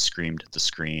and I screamed at the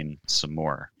screen some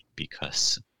more,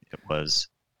 because it was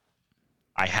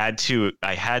I had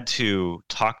to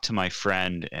talk to my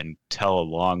friend and tell a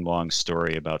long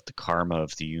story about the karma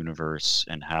of the universe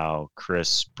and how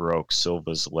Chris broke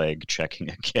Silva's leg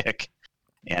checking a kick,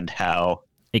 and how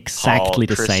exactly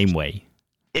the same way.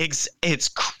 It's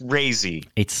crazy.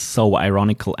 It's so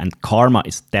ironical, and karma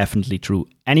is definitely true.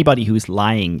 Anybody who is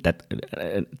lying,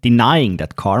 denying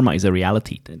that karma is a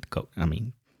reality,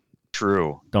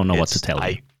 true. Don't know what to tell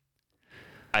you.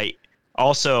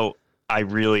 I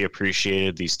really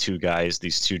appreciated these two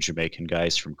Jamaican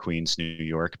guys from Queens, New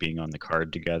York, being on the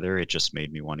card together. It just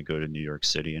made me want to go to New York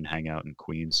City and hang out in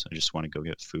Queens. I just want to go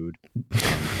get food.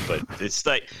 But it's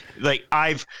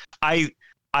I've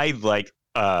liked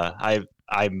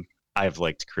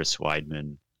Chris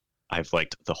Weidman. I've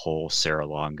liked the whole Sarah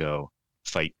Longo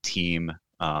fight team.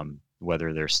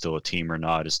 Whether they're still a team or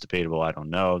not is debatable. I don't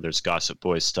know. There's Gossip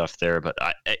Boys stuff there, but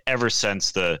ever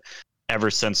since the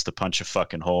punch a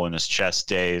fucking hole in his chest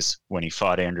days when he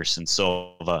fought Anderson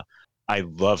Silva, I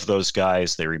love those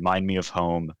guys. They remind me of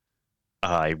home.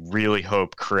 I really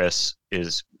hope Chris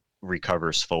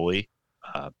recovers fully,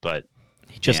 but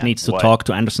he just needs to talk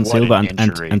to Anderson Silva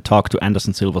and talk to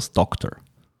Anderson Silva's doctor.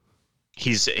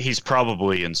 He's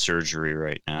probably in surgery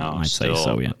right now. I'd say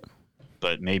so, yeah.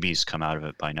 But maybe he's come out of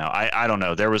it by now. I don't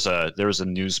know. There was a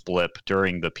news blip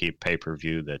during the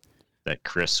pay-per-view that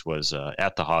Chris was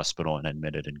at the hospital and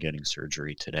admitted and getting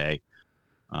surgery today.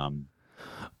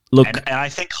 Look, and I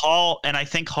think Hall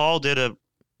did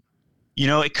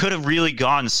it could have really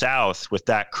gone south with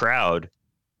that crowd.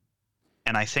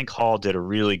 And I think Hall did a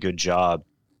really good job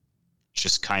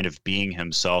just kind of being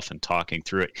himself and talking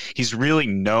through it. He's really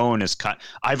known as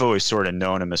I've always sort of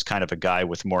known him as kind of a guy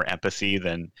with more empathy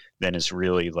than is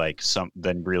really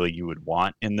than really you would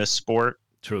want in this sport.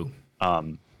 True.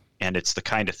 And it's the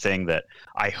kind of thing that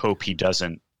I hope it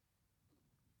doesn't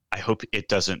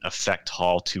affect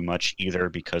Hall too much either,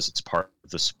 because it's part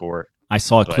of the sport. I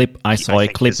saw a clip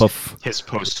of his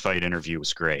post-fight interview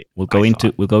was great. We'll go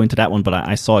into that one, but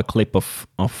I saw a clip of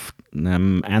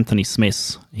Anthony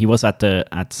Smith. He was at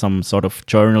some sort of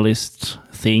journalist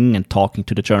thing and talking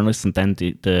to the journalists, and then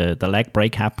the leg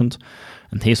break happened,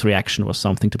 and his reaction was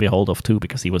something to behold of too,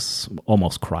 because he was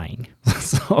almost crying.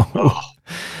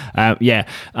 Yeah.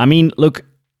 I mean, look,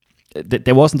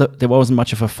 there wasn't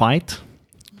much of a fight.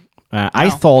 I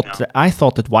thought that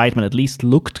Weidman at least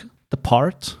looked the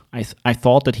part. I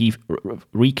thought that he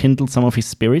rekindled some of his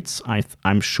spirits.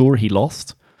 I'm sure he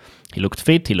lost. He looked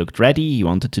fit. He looked ready. He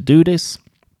wanted to do this.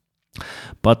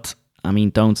 But I mean,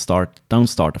 don't start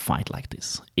a fight like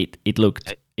this. It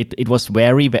was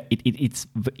very.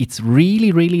 It's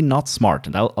really not smart.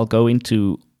 And I'll go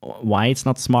into why it's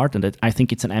not smart. And I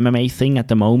think it's an MMA thing at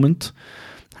the moment.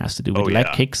 Has to do with leg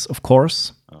kicks, of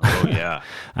course. Oh yeah.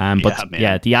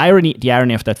 The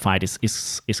irony of that fight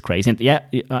is crazy. And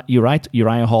you're right.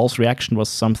 Uriah Hall's reaction was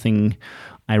something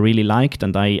I really liked,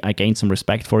 and I gained some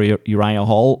respect for Uriah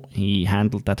Hall. He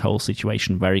handled that whole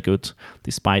situation very good,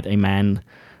 despite a man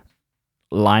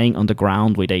lying on the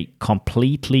ground with a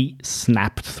completely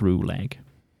snapped through leg.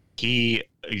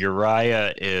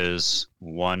 Uriah is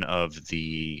one of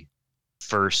the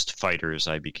first fighters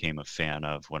I became a fan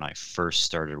of when I first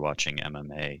started watching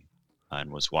MMA and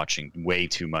was watching way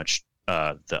too much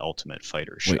the Ultimate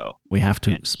Fighter show. We have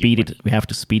to speed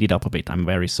it up a bit. I'm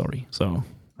very sorry. So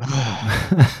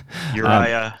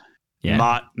Uriah,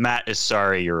 Matt is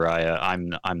sorry, Uriah.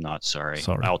 I'm not sorry.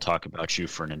 I'll talk about you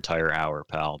for an entire hour,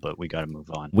 pal, but we got to move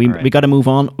on. We got to move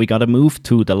on. We got to move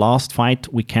to the last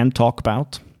fight we can talk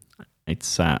about.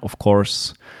 It's of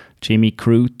course Jimmy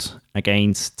Crute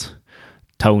against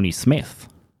Tony Smith,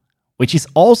 which is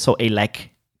also a leg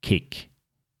kick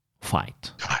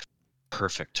fight. God,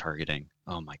 perfect targeting.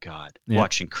 Oh my God. Yeah.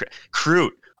 Watching Crute.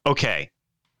 Okay.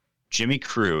 Jimmy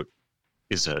Crute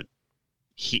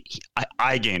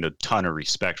I gained a ton of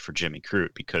respect for Jimmy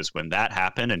Crute, because when that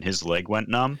happened and his leg went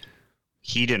numb,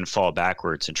 he didn't fall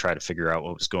backwards and try to figure out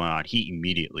what was going on. He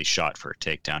immediately shot for a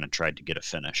takedown and tried to get a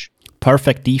finish.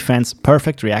 Perfect defense,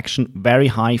 perfect reaction, very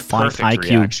high fight IQ.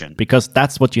 Reaction. Because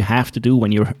that's what you have to do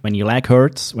when your leg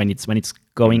hurts, when it's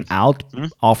going out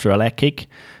after a leg kick.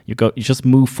 You just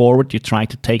move forward. You try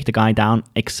to take the guy down.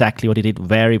 Exactly what he did.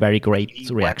 Very, very great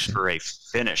reaction. Went for a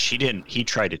finish. He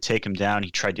tried to take him down.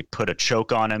 He tried to put a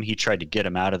choke on him. He tried to get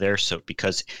him out of there. So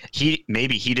because he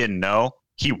didn't know.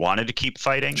 He wanted to keep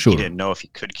fighting. Sure. He didn't know if he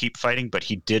could keep fighting, but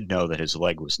he did know that his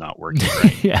leg was not working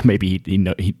right. Yeah, maybe he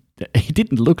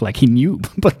didn't look like he knew,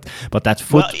 but that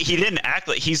foot. Well, he didn't act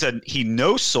like he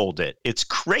no-sold it. It's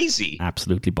crazy.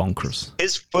 Absolutely bonkers.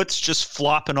 His foot's just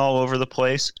flopping all over the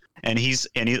place, and he's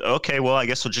okay. Well, I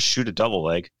guess we'll just shoot a double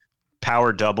leg,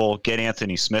 power double, get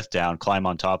Anthony Smith down, climb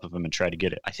on top of him, and try to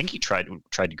get it. I think he tried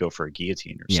to go for a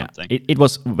guillotine or something. It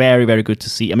was very, very good to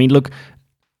see. I mean, look,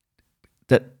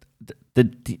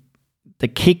 the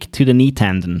kick to the knee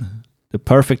tendon, the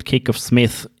perfect kick of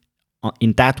Smith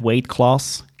in that weight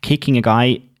class, kicking a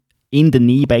guy in the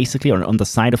knee basically, or on the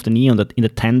side of the knee, in the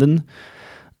tendon.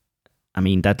 I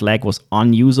mean, that leg was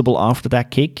unusable after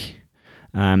that kick.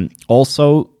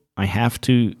 Also, I have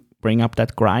to bring up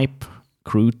that gripe.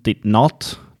 Crute did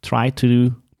not try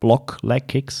to block leg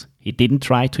kicks. He didn't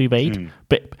try to evade.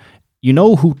 But you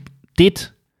know who did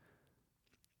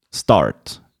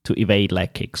start to evade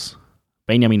leg kicks?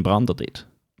 Benjamin Brander did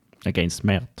against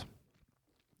Mert.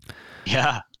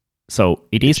 Yeah. So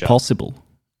it is possible.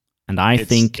 And I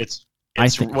think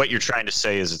what you're trying to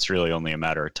say is it's really only a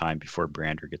matter of time before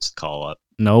Brander gets the call up.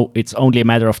 No, it's only a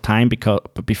matter of time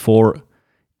before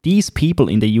these people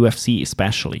in the UFC,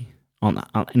 especially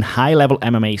in high-level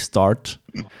MMA, start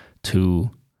to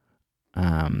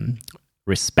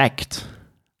respect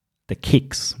the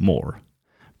kicks more.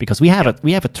 Because we have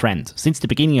a trend since the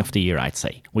beginning of the year, I'd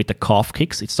say, with the calf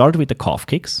kicks. It started with the calf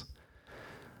kicks.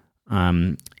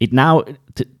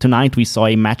 Tonight we saw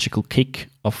a magical kick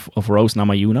of Rose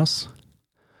Namajunas,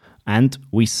 and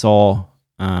we saw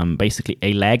basically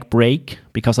a leg break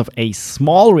because of a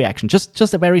small reaction, just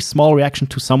a very small reaction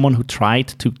to someone who tried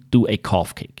to do a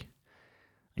calf kick.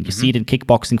 And you see it in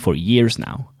kickboxing for years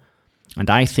now.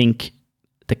 And I think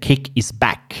the kick is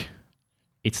back.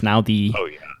 It's now the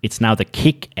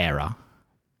kick era,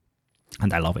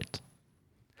 and I love it.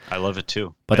 I love it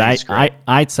too. But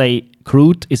I'd say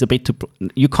Crute is a bit too.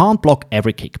 You can't block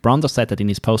every kick. Brander said that in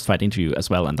his post-fight interview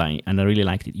as well, and I really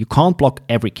liked it. You can't block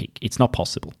every kick. It's not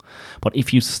possible. But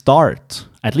if you start,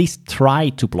 at least try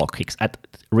to block kicks,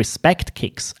 respect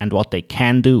kicks and what they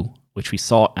can do, which we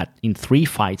saw in 3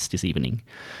 fights this evening,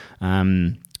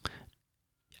 and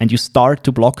you start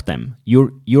to block them,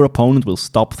 your opponent will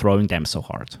stop throwing them so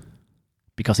hard.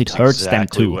 Because it hurts them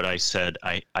too. Exactly what I said.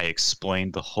 I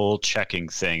explained the whole checking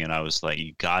thing, and I was like,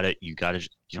 you got it. If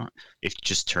you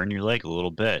just turn your leg a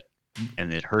little bit,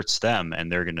 and it hurts them,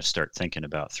 and they're going to start thinking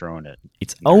about throwing it.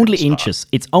 It's only inches.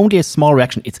 It's only a small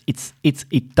reaction.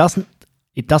 It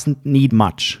doesn't need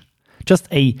much. Just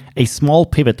a small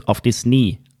pivot of this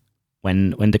knee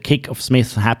when the kick of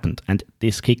Smith happened, and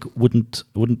this kick wouldn't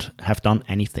have done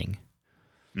anything.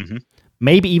 Mm-hmm.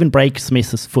 Maybe even break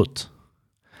Smith's foot.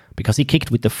 Because he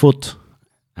kicked with the foot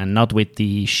and not with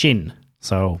the shin.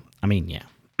 So, I mean, yeah.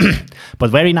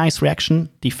 But very nice reaction,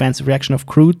 defensive reaction of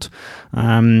Crute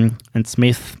and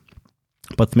Smith.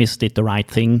 But Smith did the right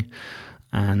thing.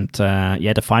 And,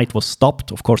 the fight was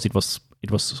stopped. Of course, it was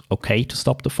okay to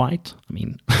stop the fight. I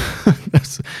mean,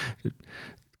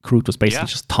 Crute was basically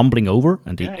just tumbling over.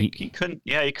 And he couldn't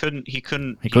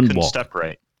step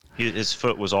right. His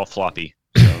foot was all floppy.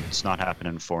 So it's not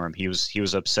happening for him. He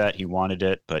was upset. He wanted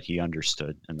it, but he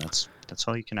understood, and that's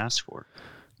all you can ask for.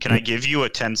 Can I give you a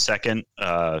 10-second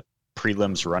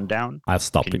prelims rundown? I'll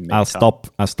stop it. I'll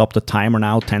stop the timer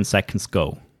now. 10 seconds.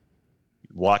 Go.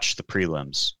 Watch the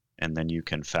prelims, and then you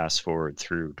can fast forward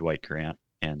through Dwight Grant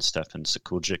and Stefan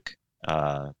Sekuljic.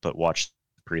 But watch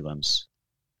the prelims.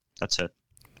 That's it.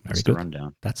 Very good. The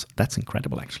rundown. That's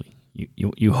incredible. Actually,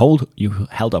 you held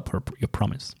up your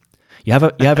promise. You have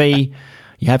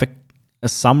a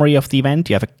summary of the event.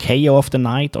 You have a KO of the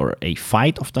night or a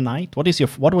fight of the night. What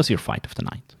was your fight of the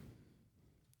night?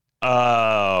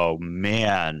 Oh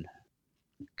man,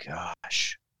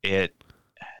 gosh,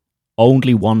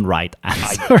 only one right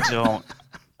answer.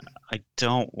 I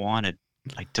don't want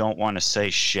to say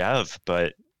Shev,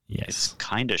 but yes, it's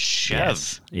kind of Shev.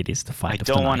 Yes, it is the fight of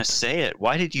the night. I don't want to say it.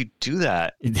 Why did you do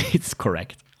that? It's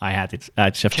correct. I had it.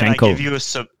 Shevchenko. Can I give you a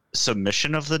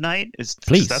submission of the night?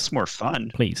 Please. That's more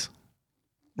fun. Please.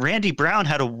 Randy Brown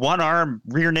had a 1-arm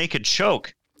rear naked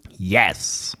choke.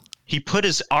 Yes. He put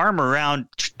his arm around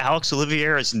Alex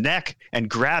Oliveira's neck and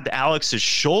grabbed Alex's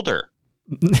shoulder.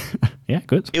 Yeah,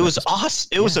 good. It was awesome.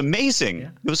 It was amazing.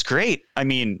 Yeah. It was great. I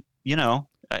mean, he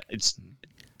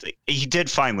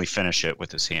did finally finish it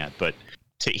with his hand, but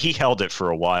he held it for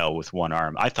a while with one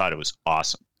arm. I thought it was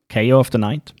awesome. KO of the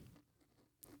night?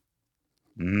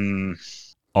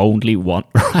 Only one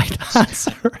right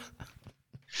answer.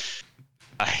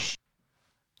 I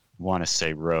want to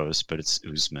say Rose, but it's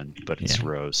Usman. But it's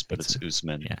Rose, but it's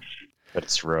Usman. Yeah. But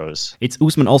it's Rose. It's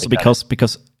Usman also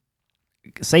because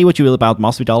say what you will about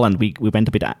Masvidal, and we went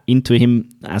a bit into him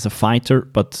as a fighter,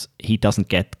 but he doesn't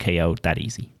get KO that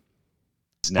easy.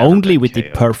 Only with the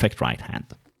perfect right hand.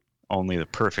 Only the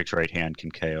perfect right hand can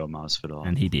KO Masvidal.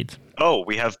 And he did. Oh,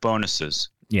 we have bonuses.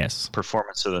 Yes.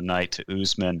 Performance of the night to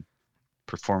Usman,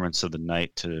 performance of the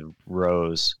night to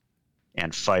Rose,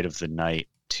 and fight of the night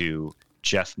to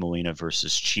Jeff Molina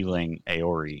versus Chiling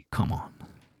Aori. Come on.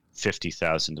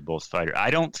 50,000 to both fighters.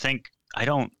 I don't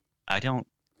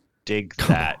dig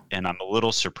that, and I'm a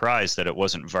little surprised that it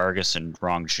wasn't Vargas and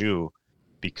Rongju,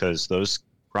 because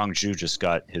Rongju just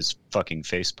got his fucking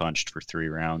face punched for 3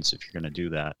 rounds. If you're going to do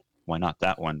that, why not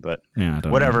that one? But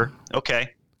whatever. Know.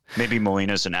 Okay. Maybe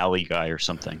Molina's an alley guy or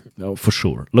something. Oh, for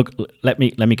sure. Look, let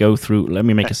me go through. Let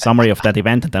me make a summary of that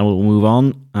event, and then we'll move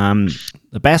on.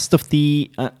 The best of the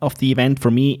event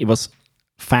for me, it was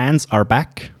fans are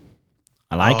back.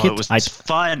 I like it. It was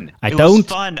fun. It was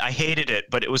fun. I hated it,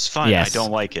 but it was fun. Yes. I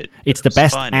don't like it. It's the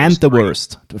best and the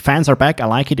worst. The fans are back. I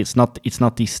like it. It's not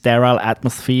the sterile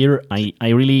atmosphere. I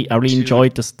really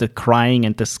enjoyed the crying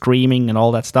and the screaming and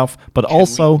all that stuff. But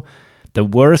the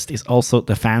worst is also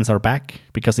the fans are back,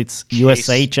 because it's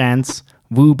USA chants,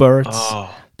 woo birds,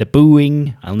 the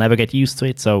booing. I'll never get used to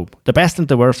it. So the best and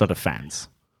the worst are the fans.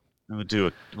 We'll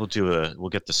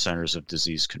get the Centers of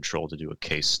Disease Control to do a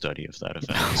case study of that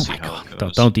event. And see how it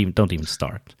goes. Don't even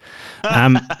start.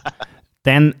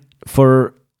 Then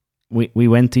we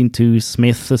went into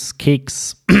Smith's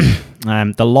kicks.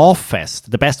 The Laugh Fest.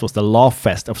 The best was the Laugh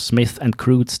Fest of Smith and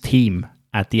Crude's team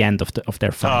at the end of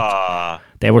their fight.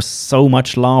 There was so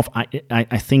much laugh.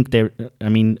 I think there. I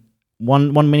mean,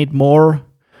 1 minute more,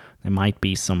 there might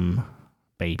be some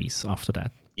babies after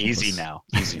that. Easy now.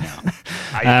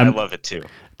 I love it too.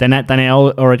 Then I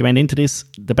already went into this.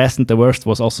 The best and the worst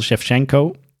was also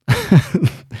Shevchenko.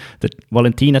 The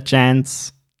Valentina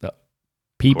chants, the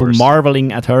people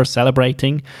marveling at her,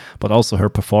 celebrating, but also her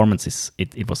performance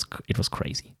it was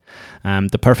crazy.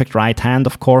 The perfect right hand,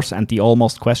 of course, and the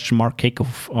almost question mark kick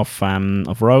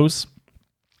of Rose.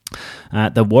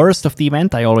 The worst of the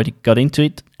event, I already got into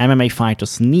it. MMA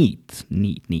fighters need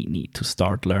to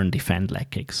start learn defend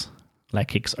leg kicks. Leg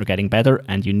kicks are getting better,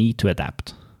 and you need to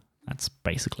adapt. That's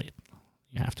basically it.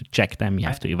 You have to check them, you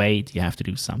have to evade, you have to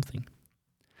do something.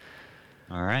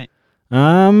 All right.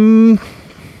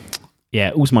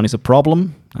 Yeah, Usman is a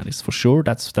problem. That is for sure.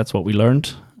 That's what we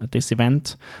learned at this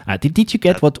event. Did you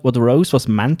get what Rose was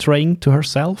mantraing to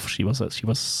herself? She was.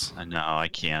 No, I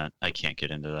can't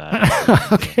get into that.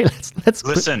 Okay, let's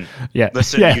listen.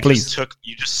 Listen. Yeah, please.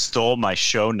 You just stole my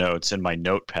show notes and my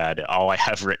notepad. All I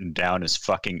have written down is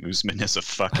fucking Usman is a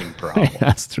fucking problem.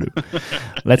 That's true.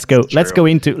 Let's go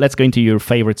into your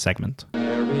favorite segment.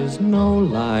 There is no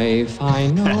life I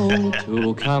know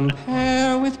to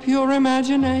compare with pure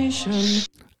imagination.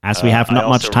 As we have not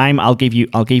much time, I'll give you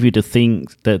the thing,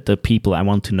 the people I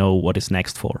want to know what is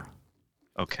next for.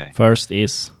 Okay. First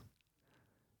is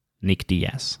Nick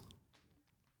Diaz.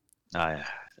 I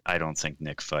don't think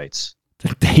Nick fights.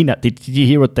 Dana, did you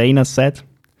hear what Dana said?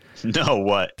 No,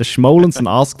 what? The Schmolenson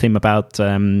asked him about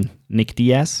Nick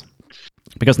Diaz.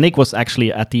 Because Nick was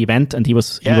actually at the event and he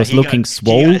was looking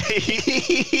swole.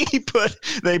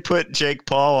 They put Jake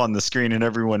Paul on the screen and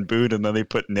everyone booed, and then they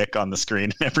put Nick on the screen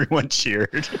and everyone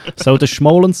cheered. So the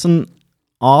Schmolenson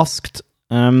asked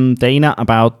Dana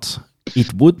about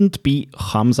it wouldn't be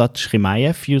Khamzat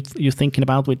Chimaev you're thinking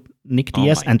about with Nick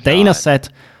Diaz, and Dana said,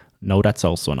 no, that's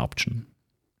also an option.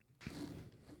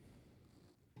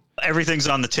 Everything's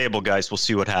on the table, guys. We'll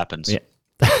see what happens. Yeah.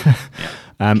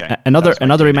 Okay.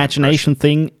 Another imagination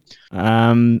thing.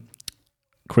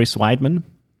 Chris Weidman.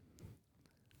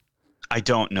 I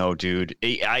don't know, dude.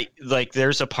 I like.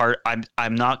 There's a part.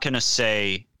 I'm not gonna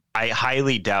say. I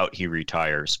highly doubt he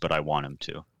retires, but I want him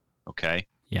to. Okay.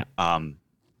 Yeah.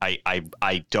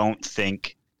 I don't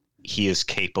think he is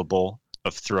capable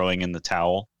of throwing in the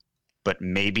towel, but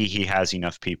maybe he has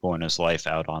enough people in his life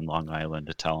out on Long Island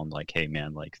to tell him, like, hey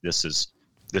man, like this is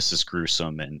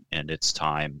gruesome and it's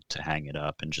time to hang it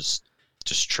up and just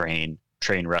train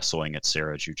wrestling at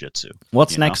Serra Jiu-Jitsu.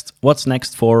 What's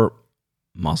next for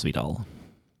Masvidal?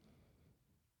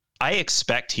 I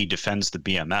expect he defends the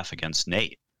BMF against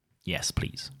Nate. Yes,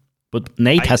 please. But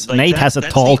Nate has a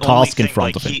that's tall the only task in thing,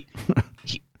 front like, of him.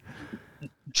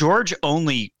 George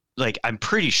only, like, I'm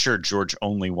pretty sure George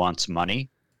only wants money.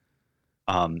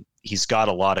 He's got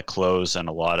a lot of clothes and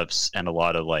a lot of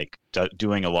like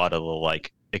doing a lot of the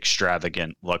like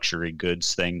extravagant luxury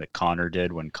goods thing that Connor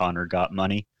did when Connor got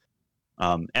money.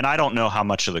 And I don't know how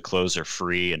much of the clothes are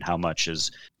free and how much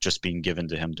is just being given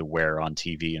to him to wear on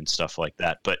TV and stuff like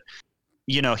that. But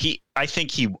you know, I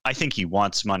think he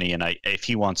wants money, and if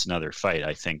he wants another fight,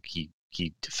 I think he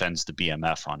defends the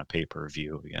BMF on a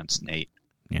pay-per-view against Nate.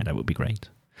 Yeah, that would be great.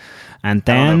 And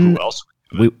I don't know then who else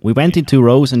we went into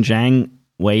Rose and Zhang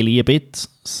Weili a bit,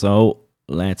 so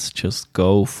let's just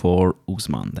go for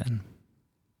Usman then.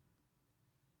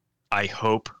 I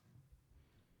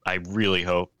really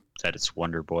hope that it's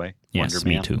Wonder Boy. Yes, Wonder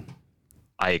me Man. too.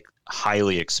 I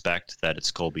highly expect that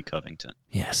it's Colby Covington.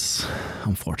 Yes,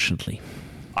 unfortunately.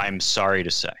 I'm sorry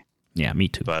to say. Yeah, me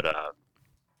too. But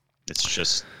it's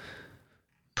just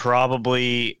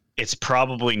probably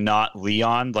not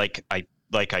Leon. Like I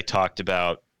talked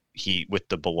about, with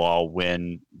the Bilal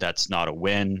win, that's not a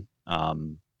win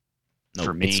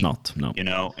for me. It's not. No, you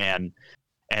know, and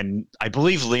I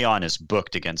believe Leon is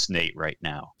booked against Nate right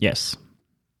now. Yes.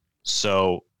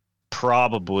 So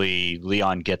probably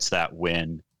Leon gets that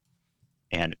win,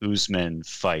 and Usman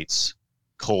fights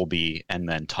Colby, and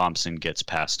then Thompson gets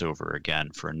passed over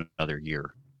again for another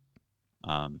year,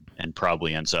 and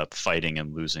probably ends up fighting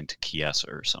and losing to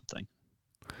Chiesa or something,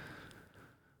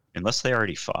 unless they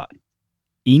already fought.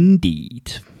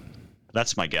 Indeed.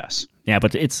 That's my guess. Yeah,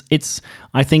 but it's.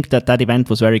 I think that event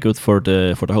was very good for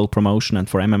the whole promotion and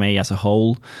for MMA as a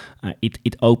whole.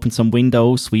 It opened some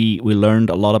windows. We learned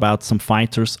a lot about some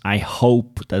fighters. I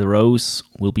hope that Rose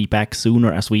will be back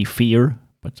sooner, as we fear,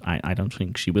 but I don't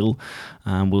think she will.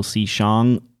 We'll see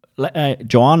Zhang.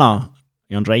 Joanna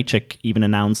Jędrzejczyk even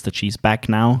announced that she's back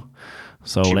now.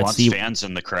 So she let's wants see. Fans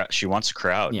in the crowd. She wants a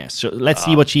crowd. Yes, so let's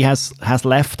see what she has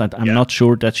left. I'm not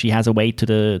sure that she has a way to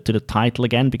the title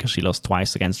again, because she lost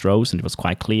twice against Rose, and it was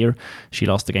quite clear. She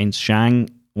lost against Zhang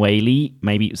Weili.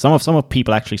 Maybe some of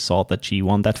people actually thought that she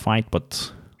won that fight,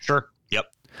 but sure.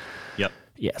 Yep.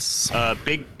 Yes.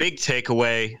 Big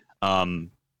takeaway.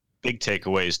 Big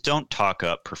takeaways. Don't talk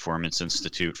up Performance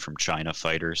Institute from China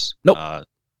fighters. Nope.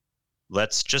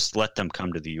 Let's just let them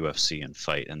come to the UFC and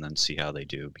fight, and then see how they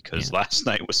do, because last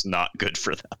night was not good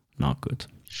for them. Not good.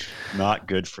 Not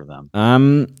good for them.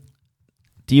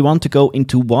 Do you want to go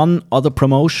into one other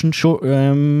promotion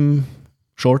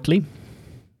shortly?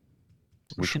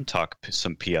 We can talk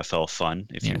some PFL fun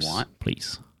if you want.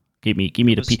 Please. Give me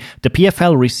the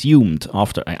PFL resumed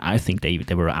after I think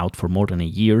they were out for more than a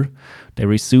year. They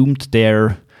resumed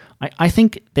I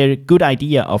think their good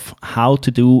idea of how to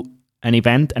do an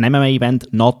MMA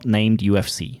event not named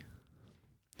UFC.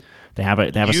 They have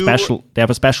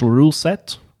a special rule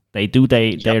set. They do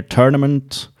their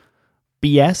tournament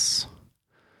BS.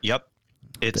 Yep.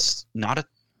 It's not,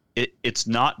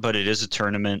 but it is a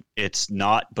tournament. It's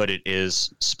not, but it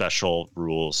is special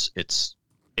rules.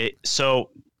 So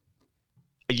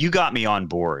you got me on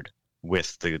board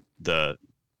with the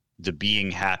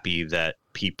being happy that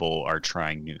people are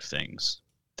trying new things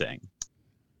thing.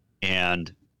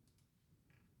 And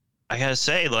I gotta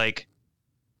say, like,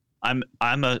 I'm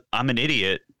an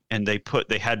idiot, and they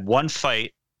had one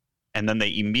fight, and then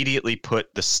they immediately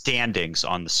put the standings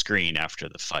on the screen after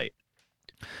the fight.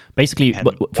 Basically,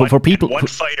 for people, one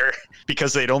fighter,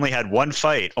 because they'd only had one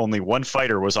fight, only one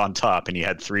fighter was on top, and he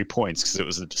had 3 points because it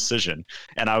was a decision.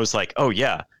 And I was like, oh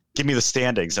yeah, give me the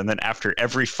standings. And then after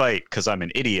every fight, because I'm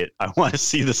an idiot, I want to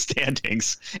see the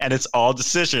standings, and it's all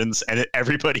decisions, and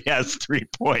everybody has 3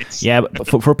 points. Yeah,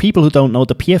 but for people who don't know,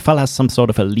 the PFL has some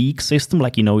sort of a league system,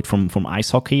 like you know it from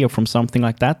ice hockey or from something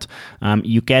like that.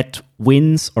 You get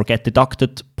wins or get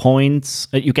deducted points.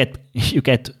 You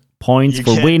get points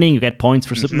for winning, you get points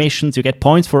for submissions, you get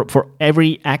points for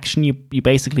every action you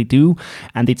basically do,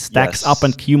 and it stacks up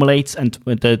and accumulates, and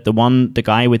the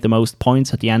guy with the most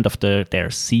points at the end of their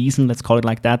season, let's call it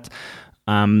like that,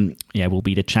 will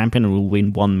be the champion and will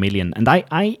win 1 million. And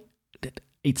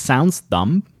it sounds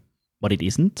dumb, but it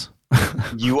isn't.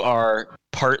 You are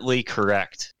partly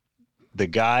correct. The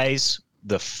guys,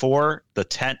 there are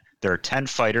 10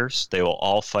 fighters, they will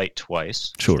all fight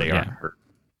twice. Sure, they aren't hurt.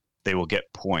 They will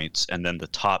get points, and then the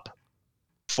top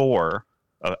 4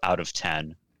 out of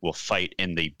 10 will fight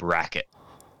in the bracket.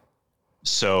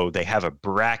 So they have a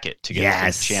bracket to get to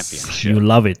the championship. You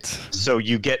love it. So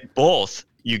you get both.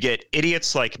 You get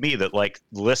idiots like me that like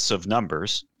lists of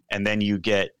numbers, and then you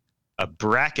get a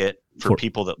bracket for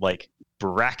people that like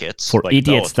brackets. For like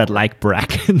idiots Bellator. that like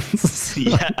brackets.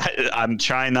 Yeah, I'm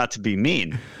trying not to be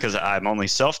mean because I'm only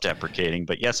self-deprecating.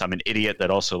 But yes, I'm an idiot that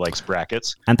also likes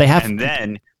brackets. And they have... And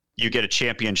then you get a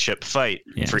championship fight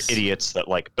for Yes. idiots that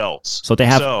like belts. So they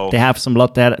have they have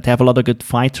a lot of good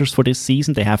fighters for this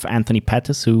season. They have Anthony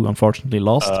Pettis, who unfortunately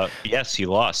lost. Yes, he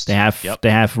lost. They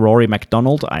have Rory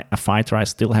McDonald, a fighter I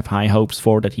still have high hopes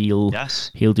for, that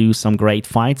he'll do some great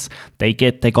fights. They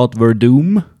got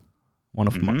Verdum, one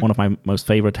of my most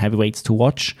favorite heavyweights to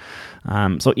watch.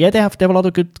 So yeah, they have a lot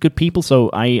of good people.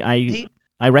 So I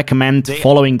recommend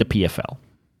following the PFL.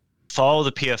 Follow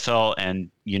the PFL, and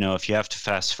if you have to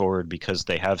fast forward because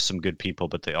they have some good people,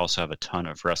 but they also have a ton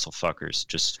of wrestle fuckers,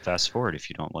 just fast forward if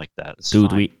you don't like that. It's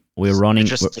Dude, fine. we're running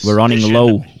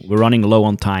low. We're running low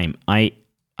on time. I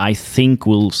think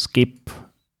we'll skip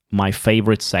my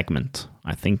favorite segment.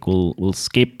 I think we'll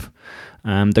skip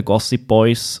the Gossip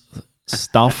Boys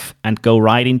stuff and go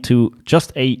right into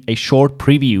just a short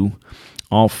preview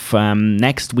of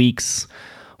next week's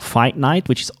Fight Night,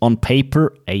 which is on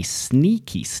paper a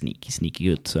sneaky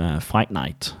good fight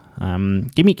night.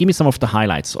 Give me some of the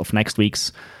highlights of next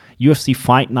week's UFC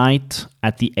Fight Night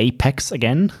at the Apex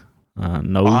again.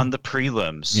 On the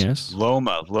prelims, yes.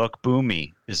 Loma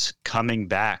Lookboonmee is coming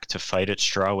back to fight at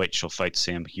strawweight. She'll fight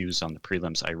Sam Hughes on the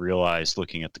prelims. I realized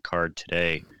looking at the card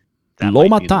today.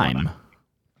 Loma time.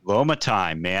 Loma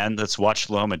time, man. Let's watch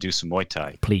Loma do some Muay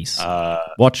Thai. Please.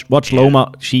 Watch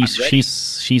Loma.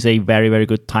 She's a very, very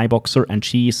good Thai boxer, and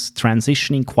she's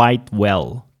transitioning quite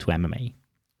well to MMA.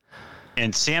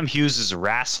 And Sam Hughes is a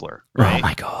wrestler, right? Oh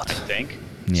my God. I think.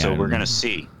 Yeah, so we're going to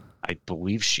see. I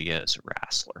believe she is a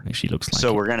wrestler. She looks like so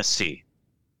it. we're going to see.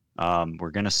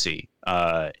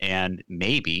 And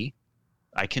maybe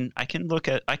I can look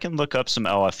up some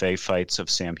LFA fights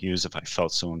of Sam Hughes if I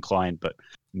felt so inclined, but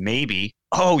maybe.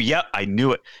 Oh yeah, I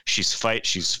knew it. She's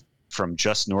from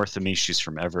just north of me. She's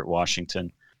from Everett, Washington.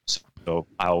 So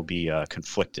I'll be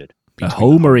conflicted. The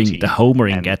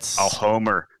homering gets. I'll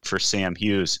homer for Sam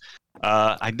Hughes.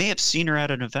 I may have seen her at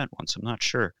an event once. I'm not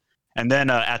sure. And then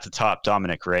at the top,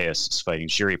 Dominic Reyes is fighting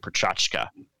Jiri Prochazka,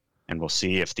 and we'll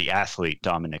see if the athlete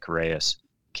Dominic Reyes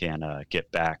can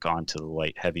get back onto the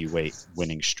light heavyweight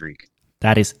winning streak.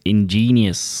 That is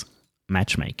ingenious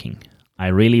matchmaking. I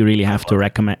really, really have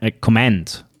to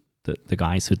commend the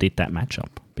guys who did that matchup,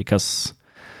 because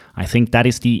I think that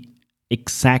is the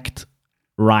exact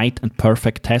right and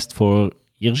perfect test for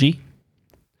Irji.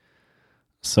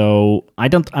 So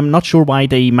I'm not sure why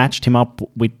they matched him up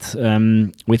with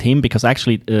him, because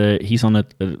actually he's on a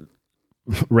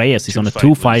Reyes is on a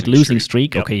 2-fight losing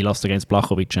streak. Yep. Okay, he lost against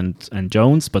Blachowicz and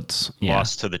Jones, but yeah.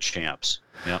 Lost to the champs.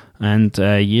 Yeah. And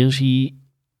Jiří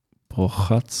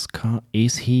Prochazka,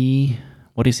 is he?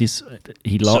 What is his?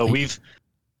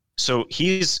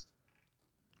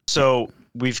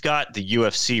 We've got the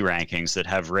UFC rankings that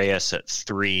have Reyes at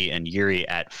 3 and Jiří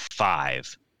at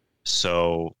 5.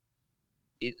 So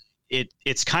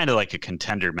it's kind of like a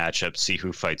contender matchup. See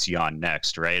who fights Jan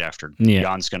next, right? After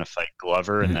Jan's going to fight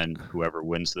Glover, and then whoever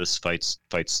wins this fights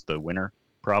the winner.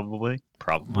 Probably.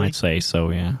 I'd say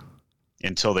so. Yeah.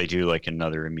 Until they do like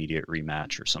another immediate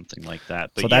rematch or something like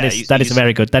that. But so that is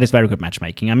very good. That is very good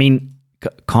matchmaking. I mean,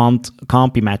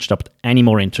 can't be matched up any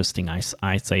more interesting.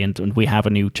 I say, and we have a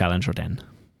new challenger then.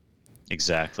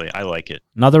 Exactly, I like it.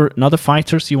 Another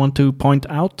fighters you want to point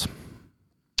out?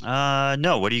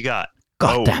 No. What do you got?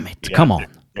 God damn it! Yeah, come on.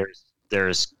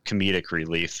 There's comedic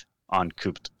relief on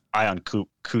Ion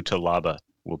Kutalaba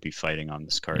will be fighting on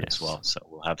this card as well, so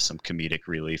we'll have some comedic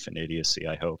relief and idiocy,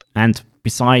 I hope. And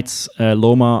besides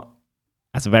Loma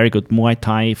as a very good Muay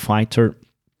Thai fighter,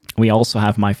 we also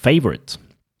have my favorite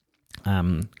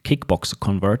kickboxer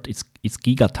convert. It's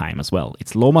Giga time as well.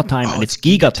 It's Loma time and it's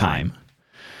Giga time.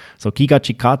 So Giga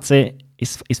Chikadze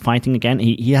is fighting again.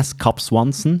 He has Cub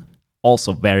Swanson.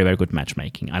 Also very, very good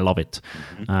matchmaking. I love it.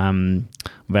 Mm-hmm.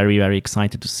 Very, very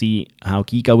excited to see how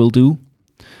Giga will do.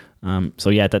 So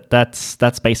yeah,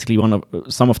 that's basically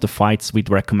some of the fights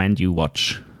we'd recommend you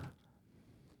watch.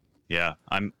 Yeah,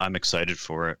 I'm excited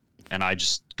for it, and I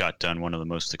just got done one of the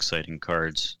most exciting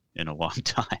cards in a long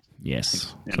time.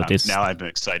 Yes. And now I'm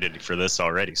excited for this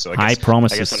already. So I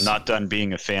guess I'm not done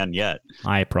being a fan yet.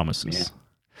 High promises.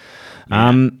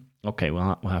 Yeah. Okay,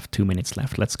 we'll have 2 minutes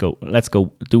left. Let's go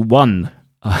do one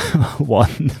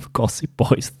Gossip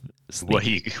Boys. What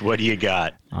do you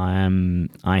got?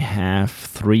 I have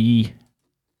three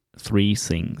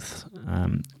things.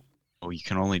 You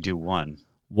can only do one.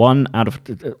 One out of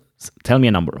tell me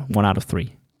a number. 1 out of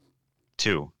 3.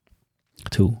 2.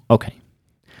 Okay.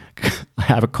 I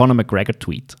have a Conor McGregor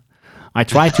tweet. I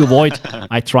try to avoid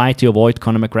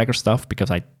Conor McGregor stuff because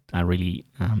I really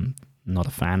not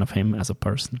a fan of him as a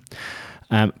person.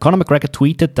 Conor McGregor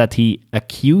tweeted that he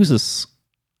accuses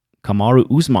Kamaru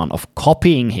Usman of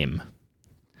copying him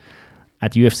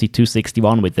at UFC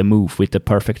 261 with the move, with the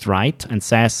perfect right, and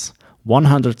says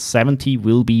 170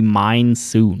 will be mine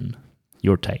soon.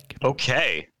 Your take?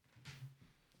 Okay.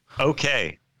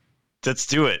 Let's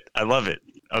do it. I love it.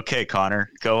 Okay, Conor,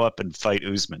 go up and fight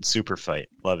Usman. Super fight.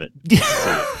 Love it.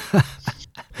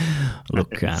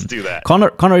 Look, let's do that.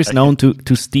 Conor is known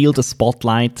to steal the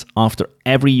spotlight after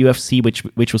every UFC,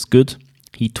 which was good.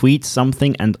 He tweets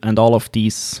something, and all of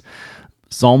these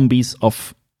zombies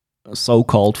of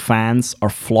so-called fans are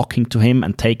flocking to him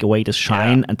and take away the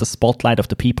shine and the spotlight of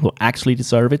the people who actually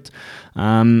deserve it.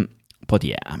 But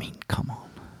yeah, I mean, come on.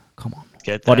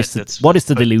 What is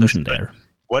the delusion there?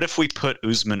 What if we put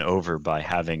Usman over by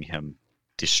having him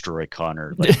destroy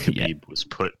Conor, like Khabib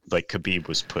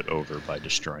was put over by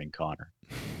destroying Conor?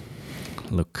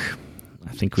 Look,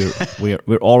 I think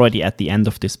we're already at the end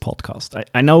of this podcast.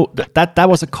 I know that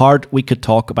was a card we could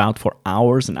talk about for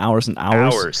hours and hours and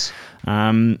hours.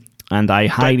 And I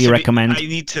highly recommend.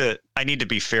 I need to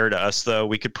be fair to us, though.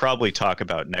 We could probably talk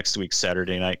about next week's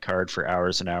Saturday night card for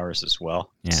hours and hours as well.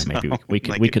 Yeah, so, maybe we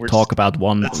could talk about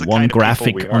one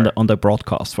graphic on the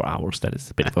broadcast for hours. That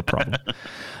is a bit of a problem.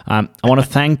 I want to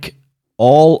thank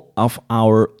all of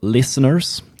our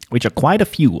listeners, which are quite a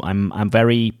few. I'm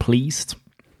very pleased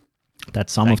that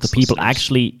some of the people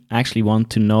actually want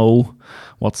to know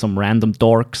what some random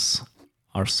dorks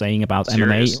are saying about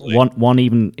Seriously. MMA. One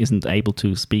even isn't able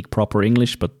to speak proper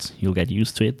English, but you'll get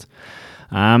used to it.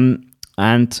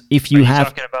 And if you have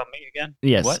talking about me again?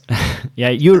 Yes. What? Yeah,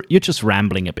 you're just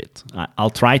rambling a bit. I'll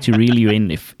try to reel you in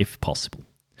if possible.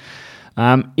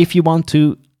 If you want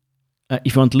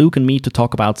Luke and me to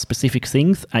talk about specific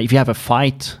things, if you have a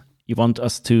fight you want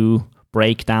us to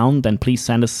break down, then please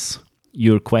send us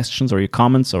your questions or your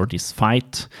comments or this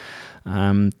fight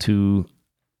to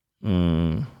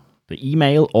the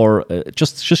email, or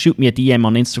just shoot me a DM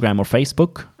on Instagram or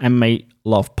Facebook, MMA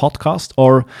Love Podcast,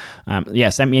 or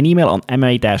send me an email on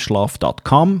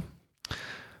ma-love.com.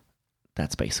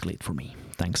 That's basically it for me.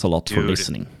 Thanks a lot for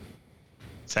listening.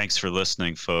 Thanks for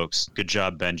listening, folks. Good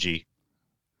job, Benji.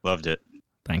 Loved it.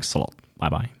 Thanks a lot.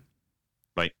 Bye-bye.